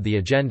the end of the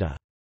agenda.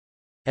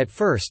 At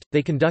first,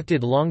 they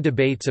conducted long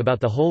debates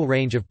about the whole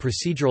range of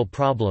procedural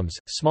problems,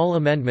 small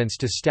amendments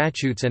to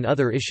statutes and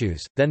other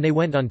issues, then they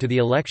went on to the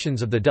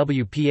elections of the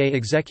WPA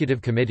Executive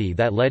Committee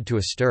that led to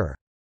a stir.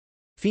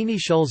 Fini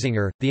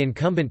Schulzinger, the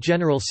incumbent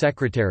General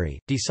Secretary,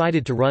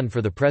 decided to run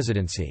for the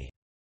presidency.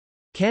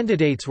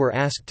 Candidates were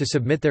asked to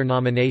submit their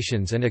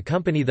nominations and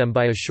accompany them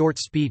by a short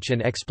speech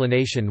and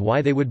explanation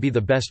why they would be the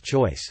best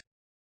choice.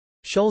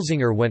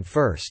 Schulzinger went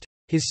first.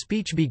 His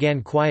speech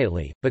began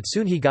quietly, but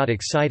soon he got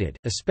excited,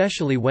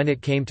 especially when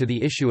it came to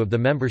the issue of the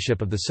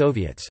membership of the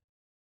Soviets.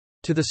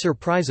 To the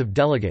surprise of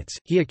delegates,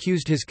 he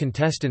accused his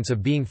contestants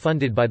of being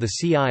funded by the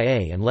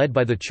CIA and led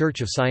by the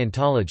Church of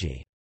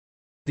Scientology.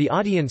 The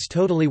audience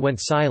totally went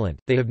silent,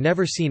 they have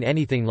never seen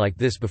anything like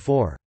this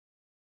before.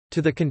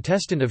 To the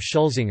contestant of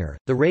Schulzinger,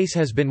 the race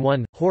has been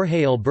won.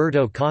 Jorge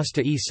Alberto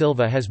Costa e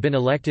Silva has been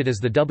elected as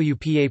the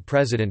WPA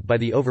president by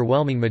the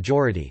overwhelming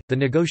majority. The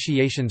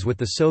negotiations with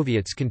the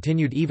Soviets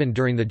continued even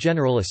during the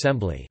General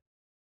Assembly.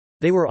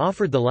 They were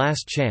offered the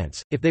last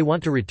chance. If they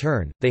want to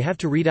return, they have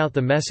to read out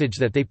the message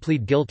that they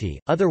plead guilty,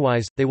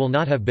 otherwise, they will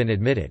not have been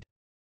admitted.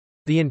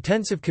 The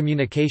intensive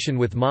communication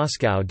with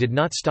Moscow did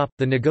not stop.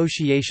 The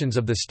negotiations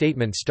of the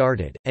statement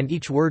started, and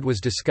each word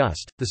was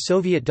discussed. The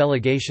Soviet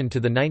delegation to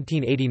the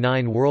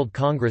 1989 World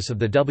Congress of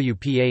the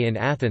WPA in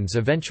Athens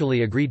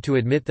eventually agreed to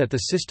admit that the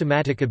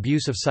systematic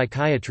abuse of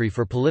psychiatry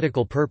for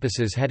political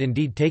purposes had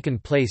indeed taken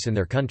place in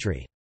their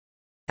country.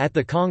 At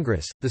the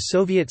Congress, the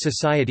Soviet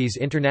Society's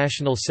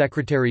International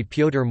Secretary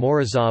Pyotr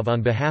Morozov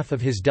on behalf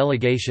of his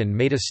delegation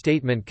made a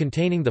statement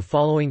containing the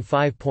following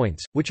 5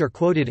 points, which are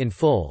quoted in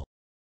full.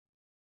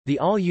 The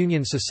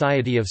All-Union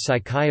Society of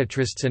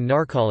Psychiatrists and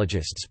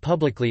Narcologists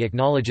publicly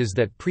acknowledges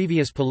that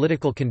previous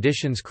political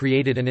conditions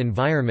created an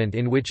environment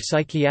in which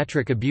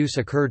psychiatric abuse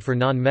occurred for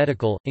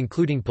non-medical,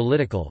 including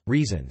political,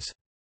 reasons.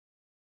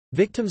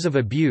 Victims of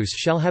abuse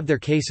shall have their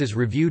cases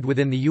reviewed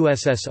within the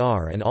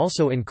USSR and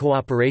also in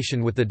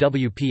cooperation with the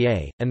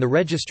WPA, and the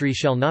registry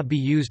shall not be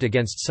used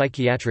against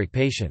psychiatric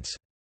patients.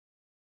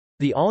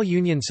 The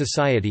All-Union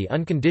Society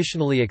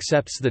unconditionally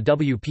accepts the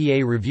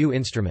WPA review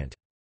instrument.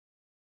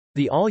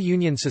 The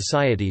All-Union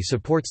Society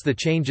supports the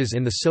changes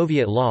in the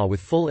Soviet law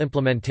with full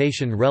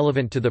implementation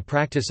relevant to the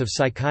practice of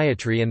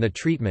psychiatry and the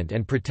treatment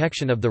and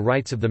protection of the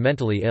rights of the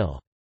mentally ill.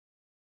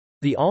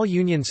 The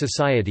All-Union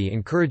Society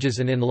encourages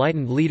an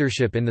enlightened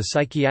leadership in the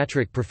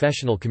psychiatric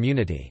professional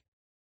community.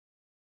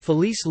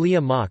 Felice Lea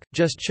Mock,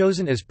 just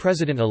chosen as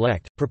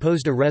president-elect,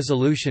 proposed a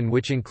resolution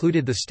which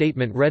included the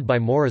statement read by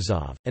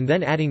Morozov, and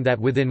then adding that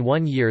within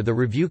 1 year the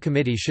review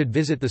committee should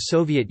visit the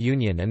Soviet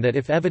Union and that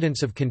if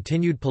evidence of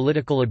continued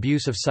political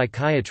abuse of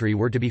psychiatry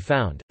were to be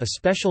found, a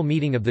special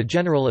meeting of the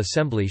General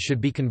Assembly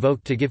should be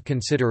convoked to give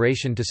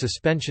consideration to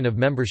suspension of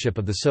membership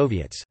of the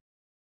Soviets.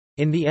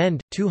 In the end,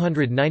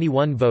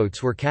 291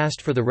 votes were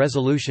cast for the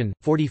resolution,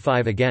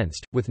 45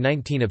 against, with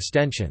 19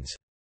 abstentions.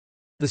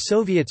 The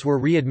Soviets were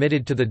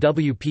readmitted to the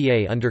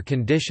WPA under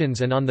conditions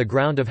and on the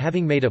ground of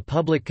having made a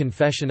public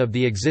confession of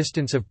the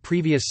existence of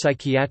previous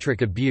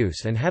psychiatric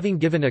abuse and having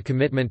given a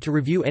commitment to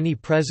review any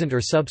present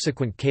or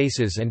subsequent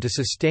cases and to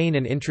sustain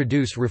and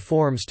introduce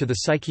reforms to the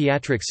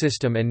psychiatric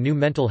system and new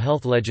mental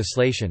health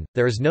legislation.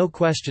 There is no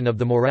question of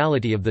the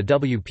morality of the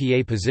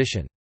WPA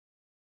position.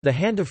 The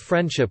hand of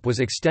friendship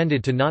was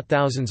extended to not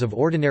thousands of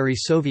ordinary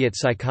Soviet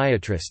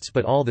psychiatrists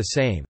but all the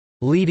same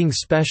leading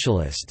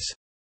specialists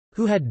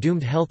who had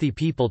doomed healthy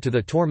people to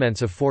the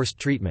torments of forced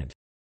treatment.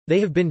 They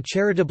have been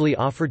charitably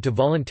offered to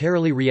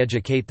voluntarily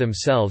re-educate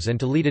themselves and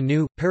to lead a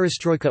new,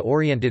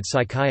 perestroika-oriented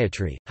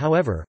psychiatry.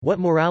 However, what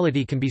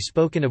morality can be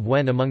spoken of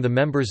when among the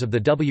members of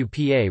the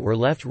WPA were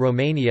left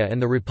Romania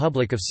and the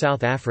Republic of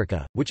South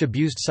Africa, which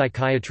abused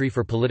psychiatry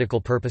for political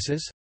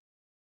purposes?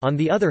 On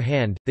the other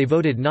hand, they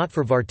voted not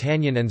for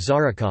Vartanyan and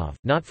Zarikov,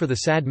 not for the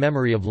sad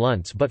memory of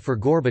Luntz but for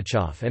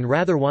Gorbachev and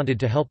rather wanted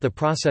to help the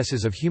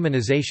processes of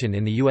humanization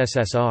in the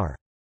USSR.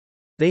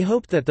 They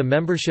hoped that the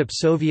membership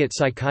Soviet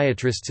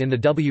psychiatrists in the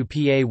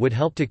WPA would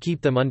help to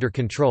keep them under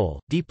control.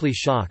 Deeply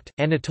shocked,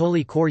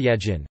 Anatoly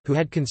Koryagin, who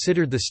had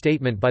considered the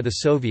statement by the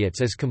Soviets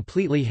as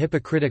completely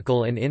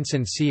hypocritical and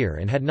insincere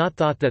and had not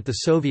thought that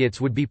the Soviets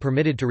would be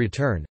permitted to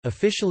return,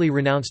 officially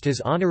renounced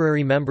his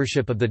honorary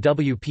membership of the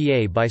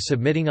WPA by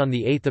submitting on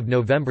 8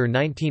 November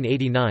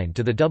 1989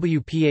 to the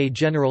WPA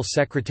General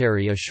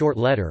Secretary a short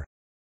letter.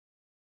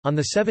 On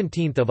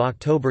 17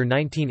 October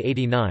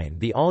 1989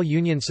 the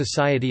All-Union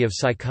Society of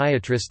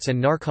Psychiatrists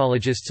and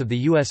Narcologists of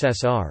the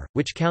USSR,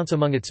 which counts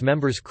among its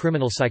members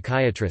criminal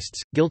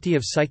psychiatrists, guilty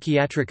of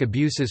psychiatric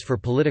abuses for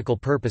political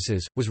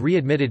purposes, was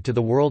readmitted to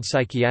the World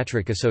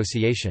Psychiatric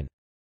Association.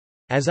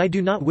 As I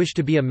do not wish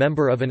to be a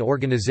member of an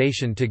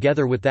organization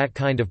together with that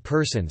kind of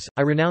persons,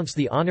 I renounce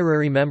the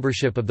honorary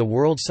membership of the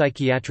World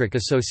Psychiatric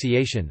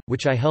Association,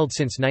 which I held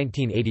since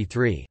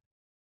 1983.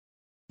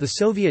 The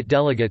Soviet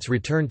delegates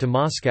returned to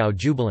Moscow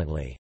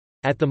jubilantly.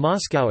 At the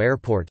Moscow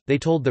airport, they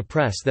told the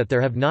press that there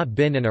have not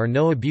been and are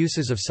no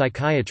abuses of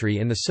psychiatry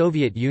in the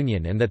Soviet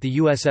Union and that the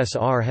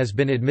USSR has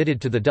been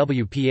admitted to the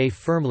WPA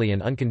firmly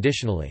and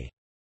unconditionally.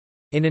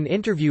 In an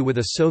interview with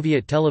a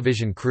Soviet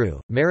television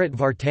crew, Marat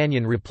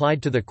Vartanyan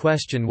replied to the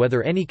question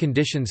whether any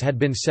conditions had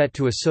been set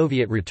to a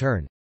Soviet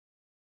return.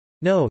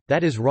 "No,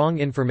 that is wrong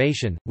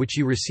information, which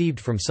you received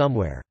from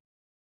somewhere.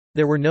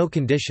 There were no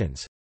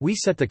conditions. We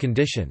set the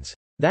conditions.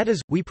 That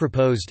is, we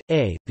proposed,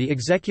 the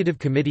executive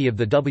committee of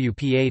the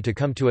WPA to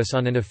come to us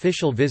on an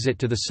official visit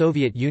to the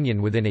Soviet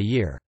Union within a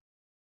year."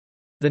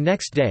 The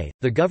next day,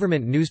 the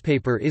government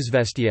newspaper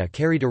Izvestia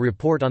carried a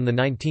report on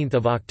 19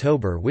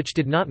 October which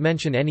did not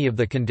mention any of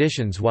the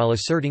conditions while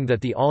asserting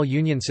that the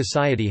All-Union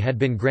Society had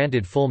been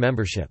granted full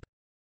membership.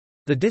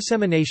 The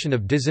dissemination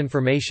of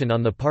disinformation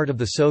on the part of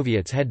the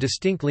Soviets had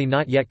distinctly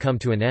not yet come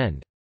to an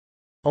end.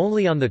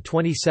 Only on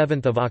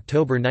 27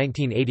 October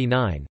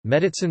 1989,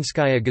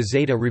 Meditsinskaya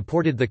Gazeta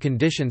reported the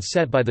conditions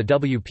set by the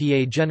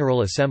WPA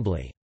General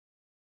Assembly.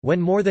 When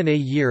more than a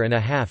year and a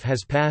half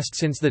has passed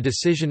since the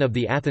decision of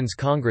the Athens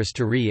Congress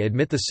to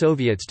re-admit the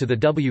Soviets to the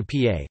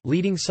WPA,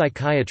 leading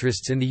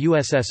psychiatrists in the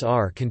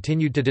USSR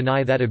continued to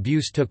deny that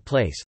abuse took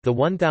place. The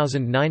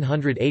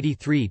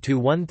 1983 to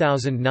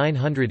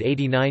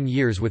 1989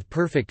 years with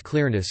perfect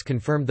clearness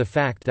confirmed the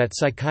fact that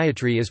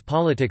psychiatry is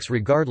politics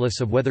regardless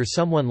of whether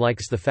someone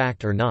likes the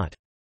fact or not.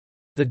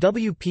 The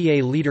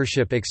WPA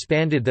leadership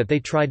expanded that they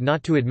tried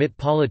not to admit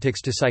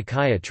politics to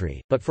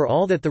psychiatry, but for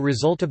all that the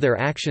result of their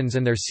actions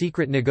and their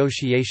secret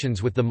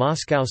negotiations with the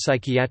Moscow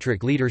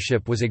psychiatric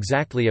leadership was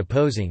exactly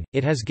opposing,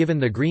 it has given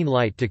the green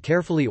light to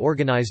carefully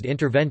organized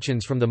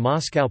interventions from the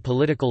Moscow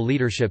political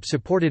leadership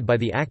supported by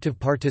the active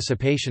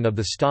participation of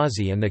the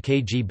Stasi and the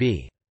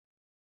KGB.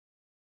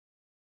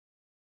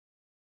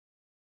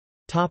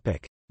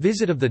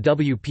 Visit of the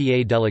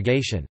WPA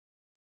delegation.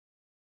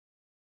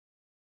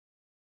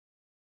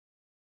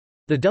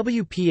 The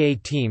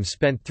WPA team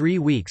spent 3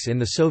 weeks in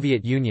the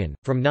Soviet Union,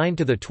 from 9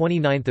 to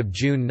 29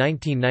 June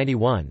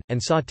 1991,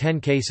 and saw 10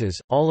 cases,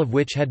 all of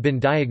which had been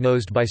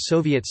diagnosed by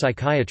Soviet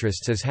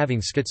psychiatrists as having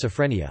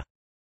schizophrenia.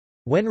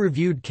 When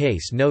reviewed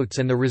case notes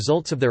and the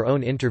results of their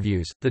own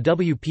interviews, the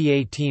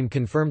WPA team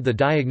confirmed the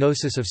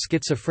diagnosis of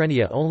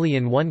schizophrenia only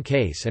in one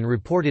case and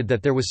reported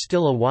that there was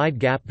still a wide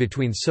gap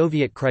between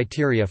Soviet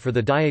criteria for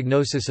the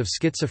diagnosis of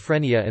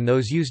schizophrenia and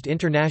those used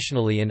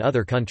internationally in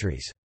other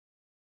countries.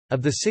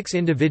 Of the 6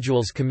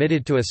 individuals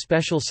committed to a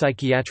special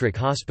psychiatric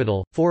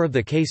hospital, 4 of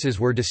the cases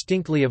were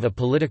distinctly of a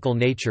political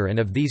nature, and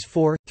of these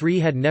 4, 3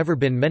 had never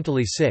been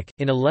mentally sick.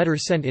 In a letter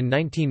sent in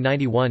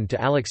 1991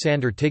 to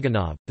Alexander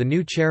Tiganov, the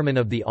new chairman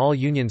of the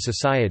All-Union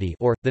Society,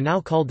 or, the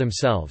now called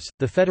themselves,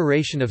 the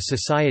Federation of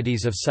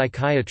Societies of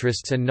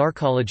Psychiatrists and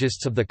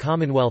Narcologists of the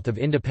Commonwealth of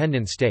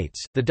Independent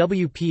States, the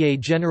WPA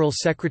General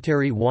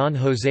Secretary Juan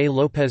José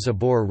López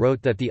Obor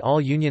wrote that the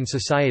All-Union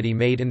Society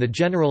made in the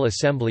General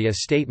Assembly a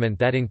statement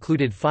that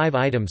included 5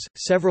 items,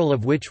 several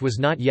of which was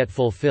not yet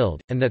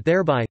fulfilled, and that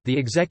thereby, the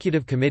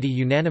Executive Committee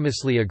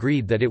unanimously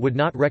agreed that it would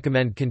not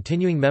recommend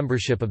continuing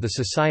membership of the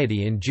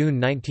Society in June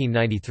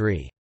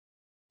 1993.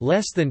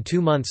 Less than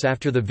 2 months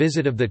after the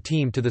visit of the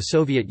team to the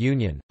Soviet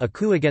Union, a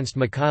coup against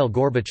Mikhail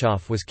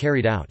Gorbachev was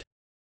carried out.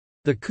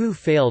 The coup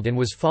failed and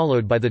was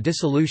followed by the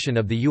dissolution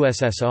of the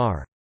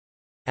USSR.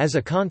 As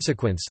a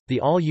consequence, the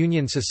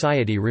All-Union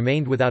Society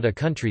remained without a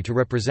country to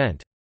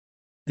represent.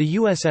 The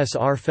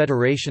USSR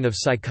Federation of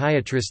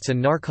Psychiatrists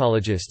and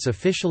Narcologists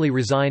officially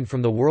resigned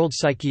from the World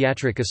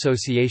Psychiatric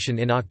Association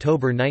in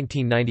October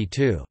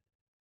 1992.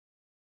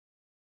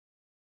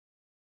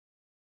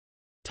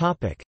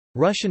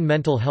 Russian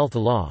mental health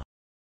law.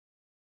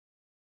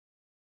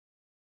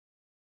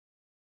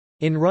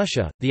 In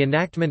Russia, the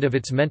enactment of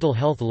its mental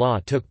health law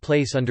took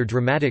place under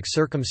dramatic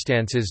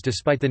circumstances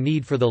despite the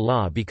need for the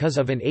law because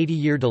of an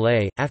 80-year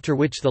delay, after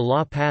which the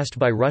law passed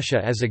by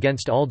Russia as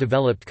against all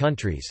developed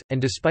countries,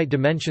 and despite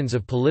dimensions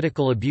of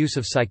political abuse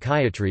of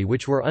psychiatry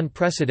which were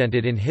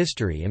unprecedented in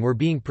history and were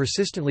being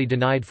persistently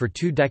denied for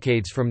 2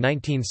 decades from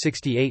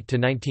 1968 to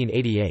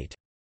 1988.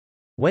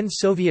 When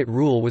Soviet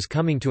rule was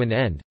coming to an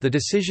end, the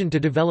decision to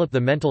develop the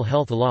mental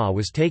health law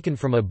was taken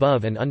from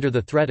above and under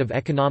the threat of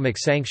economic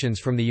sanctions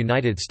from the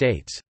United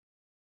States.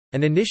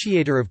 An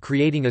initiator of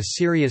creating a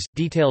serious,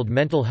 detailed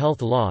mental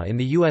health law in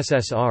the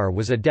USSR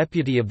was a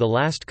deputy of the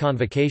last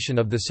convocation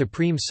of the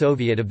Supreme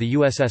Soviet of the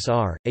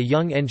USSR, a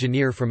young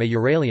engineer from a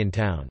Uralian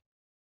town.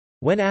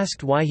 When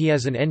asked why he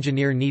as an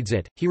engineer needs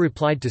it, he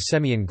replied to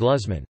Semyon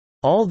Gluzman,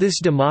 "All this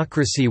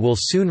democracy will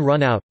soon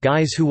run out,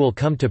 guys who will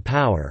come to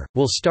power,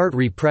 will start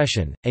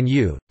repression, and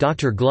you,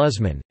 Dr.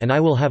 Gluzman, and I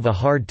will have a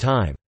hard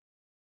time.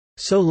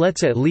 So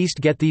let's at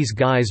least get these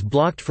guys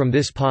blocked from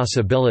this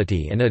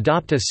possibility and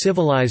adopt a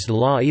civilized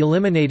law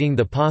eliminating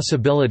the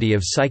possibility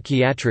of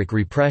psychiatric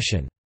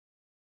repression."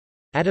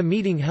 At a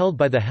meeting held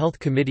by the Health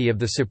Committee of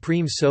the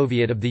Supreme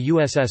Soviet of the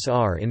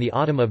USSR in the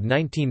autumn of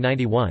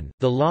 1991,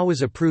 the law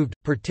was approved,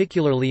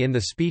 particularly in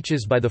the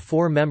speeches by the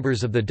 4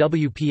 members of the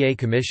WPA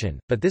Commission,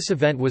 but this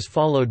event was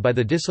followed by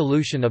the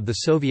dissolution of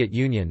the Soviet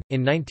Union.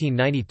 In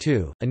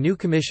 1992, a new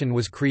commission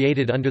was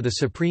created under the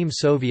Supreme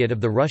Soviet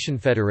of the Russian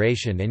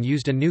Federation and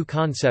used a new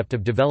concept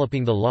of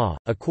developing the law.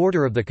 A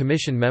quarter of the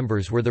commission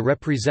members were the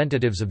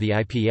representatives of the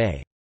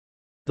IPA.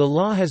 The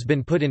law has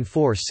been put in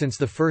force since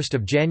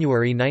 1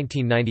 January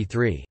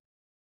 1993.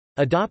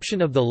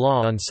 Adoption of the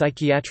law on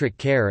psychiatric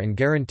care and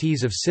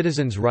guarantees of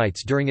citizens'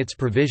 rights during its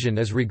provision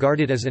is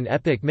regarded as an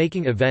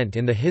epoch-making event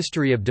in the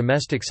history of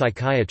domestic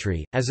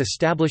psychiatry, as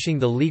establishing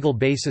the legal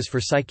basis for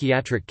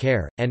psychiatric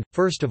care, and,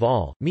 first of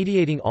all,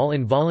 mediating all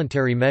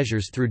involuntary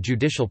measures through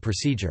judicial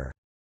procedure.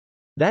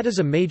 That is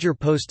a major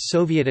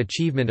post-Soviet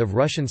achievement of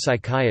Russian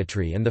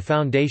psychiatry and the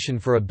foundation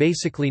for a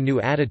basically new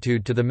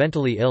attitude to the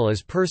mentally ill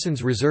as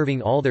persons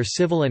reserving all their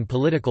civil and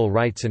political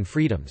rights and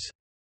freedoms.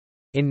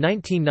 In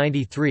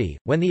 1993,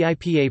 when the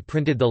IPA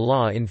printed the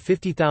law in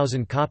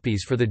 50,000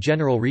 copies for the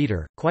general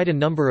reader, quite a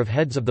number of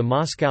heads of the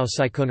Moscow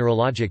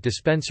psychoneurologic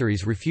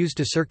dispensaries refused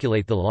to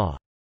circulate the law.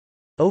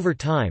 Over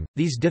time,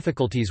 these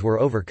difficulties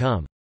were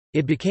overcome.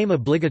 It became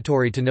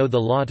obligatory to know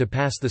the law to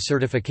pass the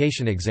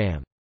certification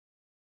exam.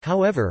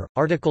 However,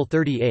 Article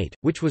 38,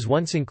 which was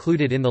once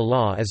included in the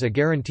law as a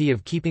guarantee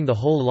of keeping the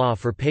whole law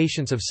for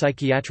patients of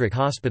psychiatric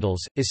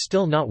hospitals, is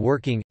still not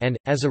working, and,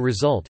 as a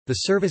result,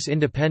 the Service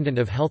Independent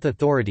of Health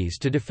Authorities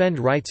to defend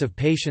rights of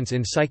patients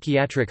in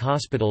psychiatric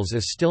hospitals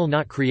is still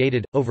not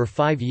created. Over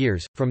 5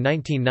 years, from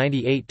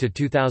 1998 to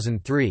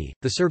 2003,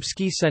 the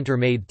Serbsky Center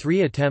made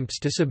 3 attempts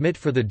to submit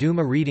for the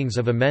Duma readings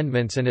of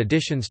amendments and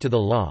additions to the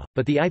law,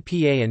 but the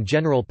IPA and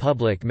general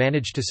public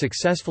managed to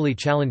successfully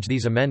challenge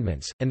these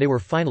amendments, and they were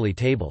finally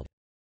tabled.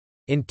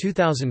 In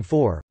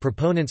 2004,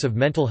 proponents of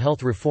mental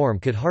health reform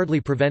could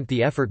hardly prevent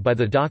the effort by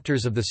the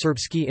doctors of the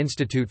Serbsky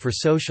Institute for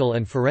Social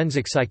and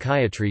Forensic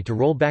Psychiatry to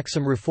roll back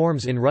some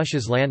reforms in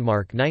Russia's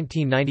landmark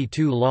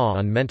 1992 law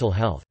on mental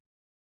health.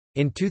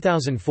 In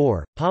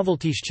 2004, Pavel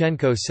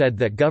Tishchenko said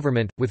that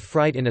government, with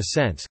fright in a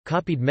sense,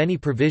 copied many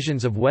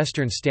provisions of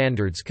Western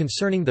standards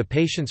concerning the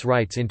patient's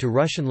rights into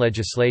Russian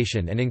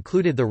legislation and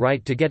included the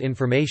right to get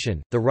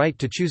information, the right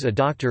to choose a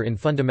doctor in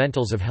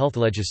fundamentals of health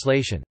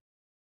legislation.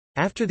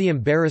 After the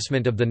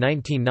embarrassment of the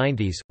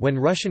 1990s, when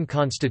Russian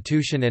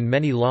constitution and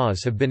many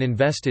laws have been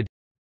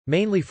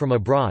invested—mainly from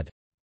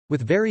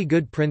abroad—with very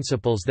good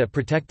principles that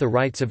protect the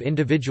rights of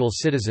individual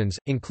citizens,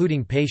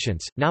 including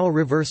patients, now a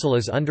reversal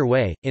is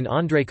underway. In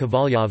Andrei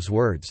Kovalyov's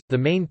words, the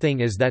main thing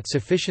is that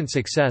sufficient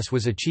success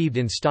was achieved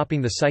in stopping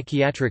the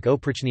psychiatric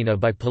oprichnina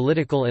by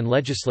political and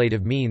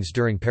legislative means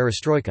during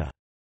perestroika.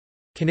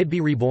 Can it be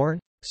reborn?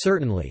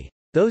 Certainly.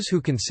 Those who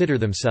consider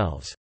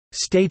themselves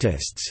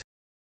statists,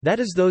 that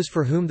is, those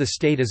for whom the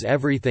state is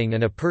everything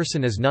and a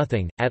person is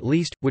nothing, at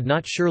least, would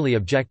not surely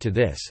object to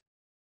this.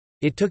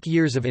 It took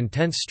years of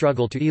intense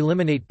struggle to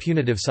eliminate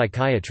punitive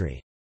psychiatry.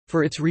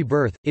 For its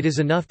rebirth, it is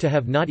enough to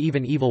have not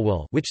even evil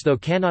will, which though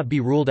cannot be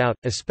ruled out,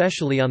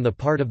 especially on the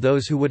part of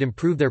those who would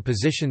improve their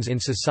positions in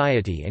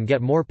society and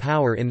get more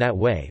power in that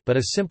way, but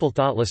a simple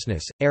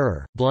thoughtlessness,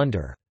 error,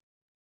 blunder.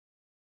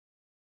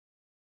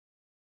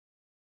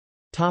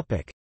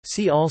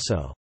 See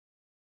also: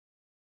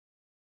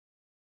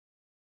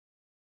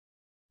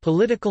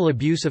 Political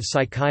abuse of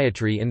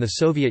psychiatry in the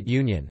Soviet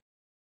Union,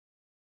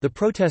 the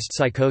protest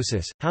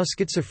psychosis, how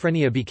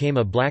schizophrenia became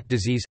a black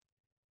disease.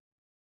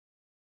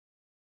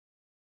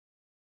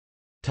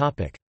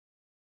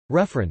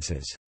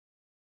 References.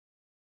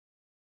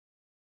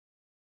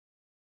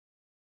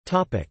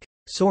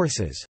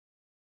 Sources.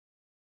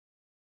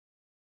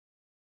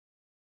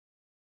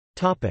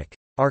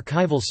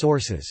 Archival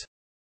sources.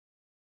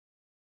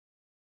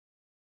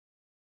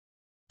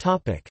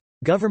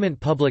 Government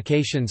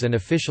publications and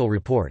official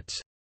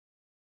reports.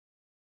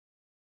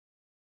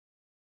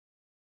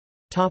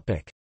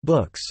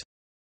 Books.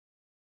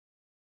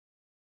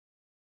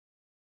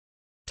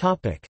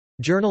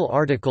 Journal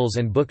articles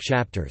and book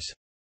chapters.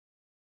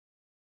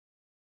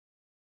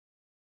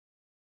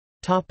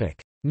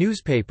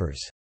 Newspapers.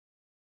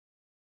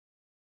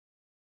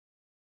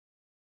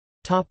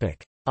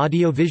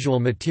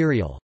 Audiovisual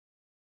material.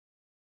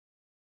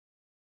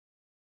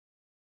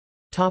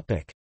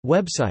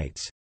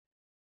 Websites.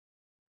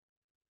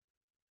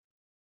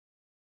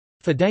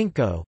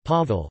 Fedenko,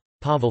 Pavel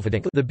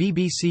Fedenko, the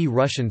BBC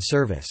Russian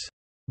service.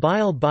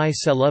 Bile by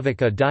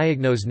Selovika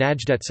diagnose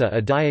Najdetsa. A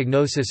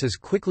diagnosis is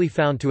quickly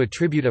found to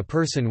attribute a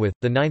person with,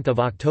 9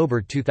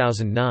 October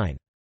 2009.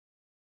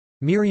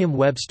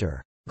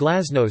 Merriam-Webster.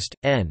 Glasnost,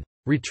 N.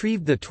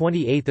 Retrieved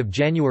 28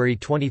 January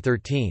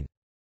 2013.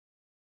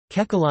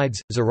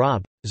 Kekalides,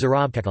 Zarab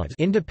Kekalides,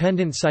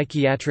 Independent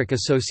Psychiatric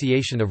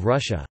Association of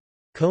Russia.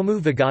 Komu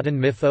Vigadin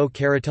Mifo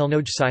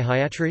Karatelnoj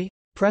Psychiatry?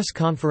 Press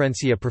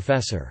Conferencia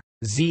Professor.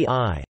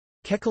 Z.I.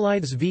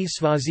 Kekalides v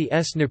Svazi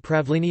s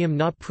Napravlenium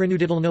na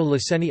Prinuditelno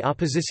Liseni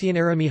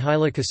Oppositionera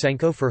Mihaila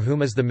Kosenko. For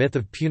whom is the myth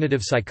of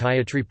punitive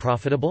psychiatry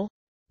profitable?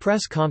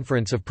 Press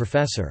Conference of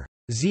Professor.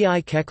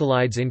 Z.I.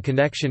 Kekalides in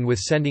connection with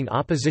sending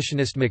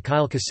oppositionist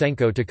Mikhail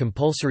Kosenko to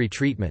compulsory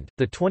treatment,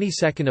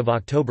 22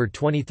 October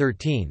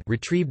 2013,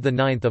 retrieved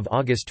 9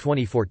 August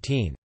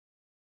 2014.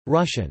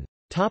 Russian.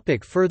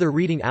 Further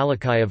reading.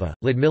 Alekayeva,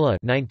 Lyudmila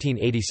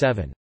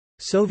 1987.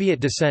 Soviet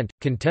Descent,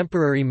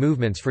 Contemporary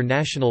Movements for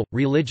National,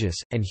 Religious,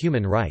 and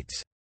Human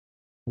Rights.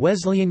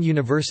 Wesleyan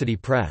University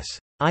Press.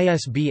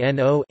 ISBN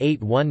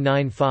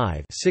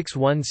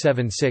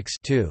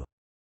 0-8195-6176-2.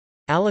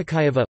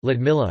 Alekayeva,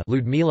 Lyudmila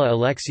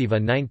Alexieva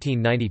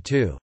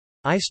 1992.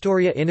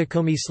 Istoria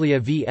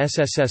Inokomyslia v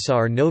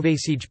SSSR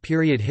Novasiege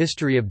Period.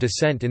 History of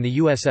Dissent in the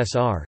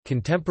USSR,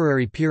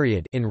 Contemporary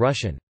Period in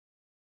Russian.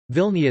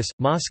 Vilnius,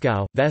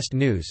 Moscow, Vest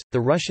News, the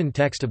Russian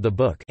text of the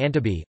book.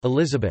 Anteby,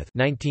 Elizabeth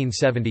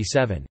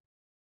 1977.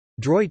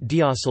 Droit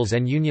d'Ossels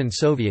and Union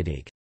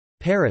soviétique.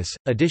 Paris,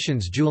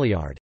 Editions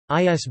Juilliard.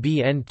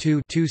 ISBN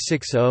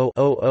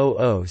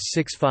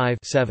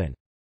 2-260-00065-7.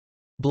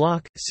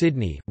 Bloch,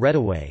 Sidney,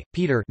 Reddaway,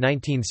 Peter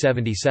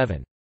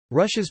 1977.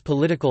 Russia's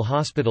Political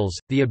Hospitals,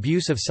 The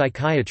Abuse of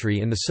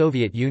Psychiatry in the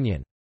Soviet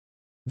Union.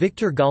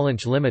 Victor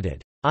Gollancz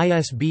Limited.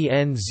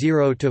 ISBN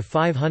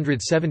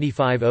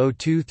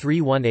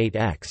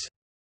 0-575-02318-X.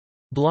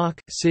 Bloch,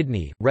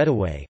 Sidney,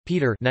 Reddaway,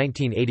 Peter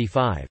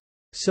 1985.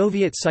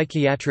 Soviet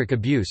Psychiatric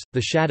Abuse,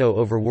 The Shadow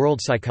over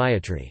World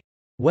Psychiatry.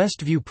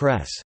 Westview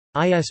Press.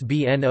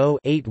 ISBN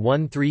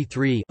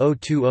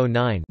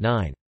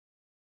 0-8133-0209-9.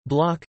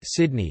 Bloch,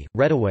 Sidney,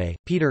 Redaway,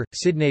 Peter,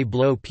 Sidney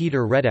Blow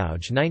Peter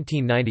Redauge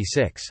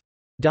 1996.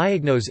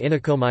 Diagnose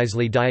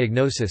inakomizli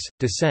diagnosis,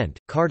 descent,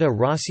 Karta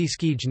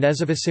Rossiyskij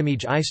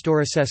nezavisimij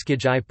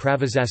istoriceskij I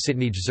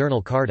pravazasitnij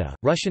zernal Karta,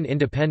 Russian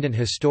Independent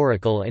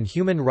Historical and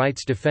Human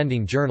Rights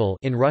Defending Journal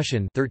in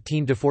Russian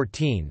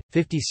 13–14,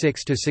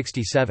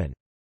 56–67.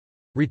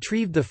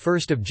 Retrieved 1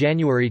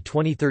 January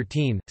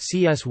 2013,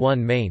 CS1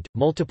 maint,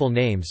 multiple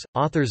names,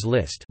 authors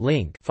list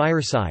link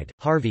Fireside,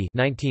 Harvey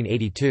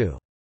 1982.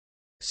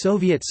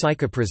 Soviet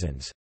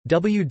Psychoprisons.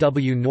 W.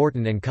 W.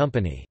 Norton and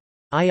Company.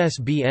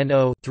 ISBN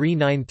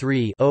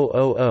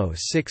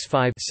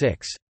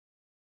 0-393-00065-6.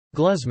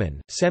 Gluzman,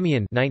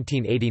 Semyon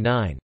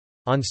 1989.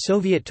 On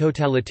Soviet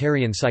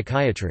Totalitarian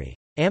Psychiatry.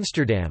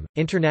 Amsterdam,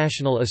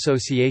 International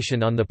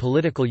Association on the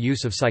Political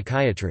Use of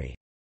Psychiatry.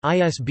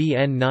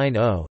 ISBN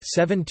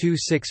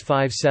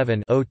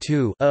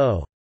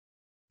 90-72657-02-0.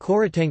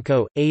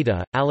 Korotenko,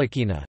 Ada,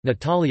 Alekina,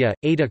 Natalia,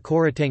 Ada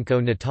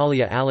Korotenko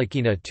Natalia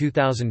Alekina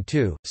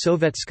 2002,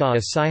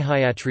 Sovetskaya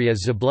psychiatria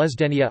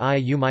zabluzhdenia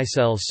I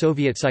umysel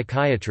Soviet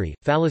Psychiatry,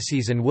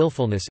 Fallacies and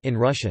Willfulness in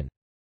Russian.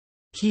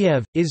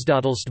 Kiev,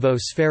 Izdatelstvo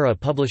Sfera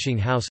Publishing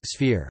House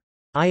Sphere.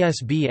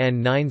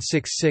 ISBN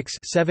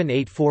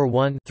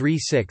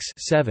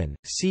 966-7841-36-7,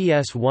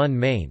 CS1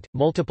 maint,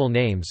 multiple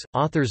names,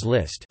 authors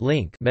list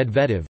link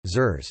Medvedev,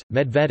 Zers,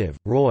 Medvedev,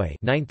 Roy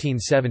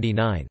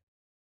 1979.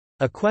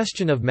 A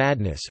Question of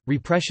Madness,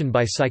 Repression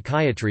by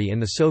Psychiatry in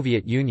the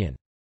Soviet Union.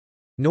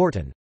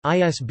 Norton.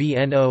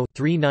 ISBN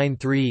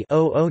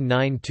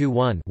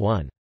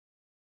 0-393-00921-1.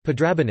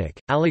 Podrabinek,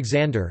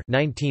 Alexander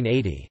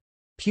 1980.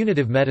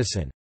 Punitive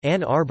Medicine.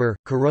 Ann Arbor,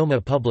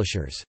 Karoma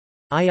Publishers.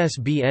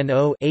 ISBN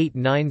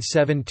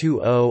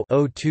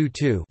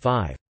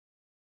 0-89720-022-5.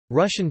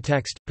 Russian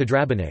text,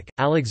 Podrabinek,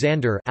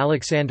 Alexander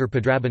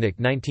Podrabinek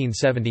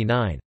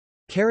 1979.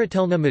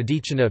 Karatelna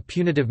Medichina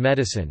Punitive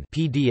Medicine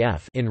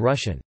PDF in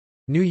Russian.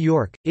 New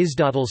York,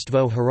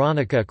 Izdatelstvo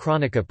Hronika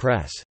Kronika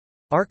Press.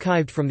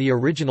 Archived from the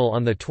original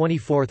on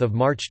 24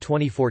 March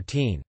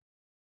 2014.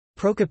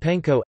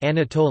 Prokopenko,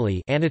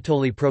 Anatoly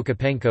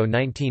Prokopenko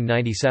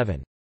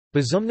 1997.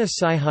 Bezumna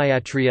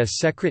psychiatria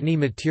sekretny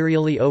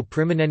materially o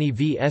primeneny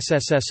v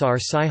SSSR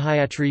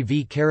psychiatry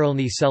v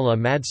Karolny Sela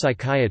Mad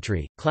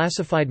Psychiatry,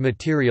 Classified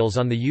Materials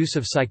on the Use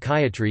of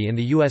Psychiatry in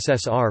the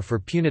USSR for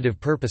Punitive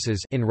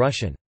Purposes in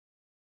Russian.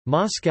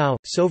 Moscow,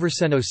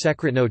 Soverseno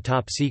Sekretno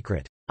Top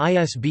Secret.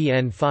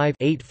 ISBN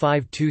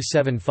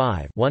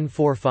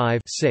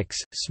 5-85275-145-6.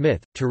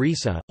 Smith,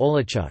 Teresa,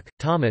 Olachuk,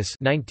 Thomas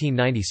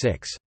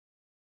 1996.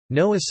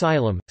 No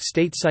Asylum,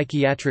 State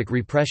Psychiatric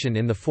Repression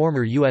in the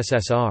Former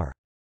USSR.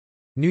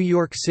 New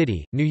York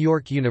City, New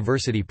York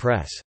University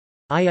Press.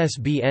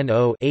 ISBN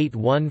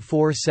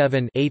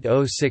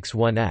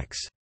 0-8147-8061-X.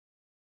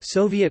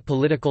 Soviet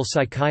Political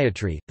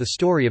Psychiatry, The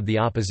Story of the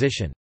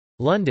Opposition.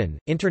 London,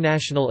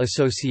 International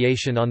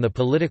Association on the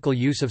Political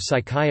Use of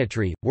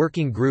Psychiatry,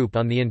 Working Group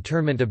on the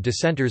Internment of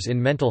Dissenters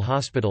in Mental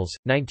Hospitals,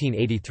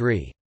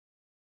 1983.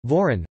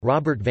 Voron,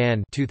 Robert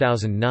van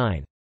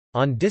 2009.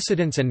 On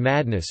Dissidence and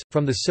Madness,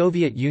 From the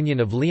Soviet Union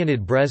of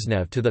Leonid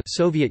Brezhnev to the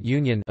Soviet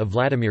Union of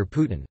Vladimir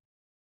Putin.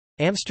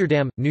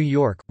 Amsterdam, New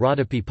York,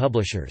 Rodopi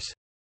Publishers.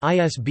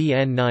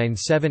 ISBN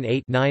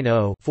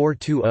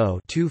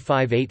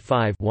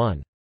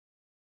 978-90-420-2585-1.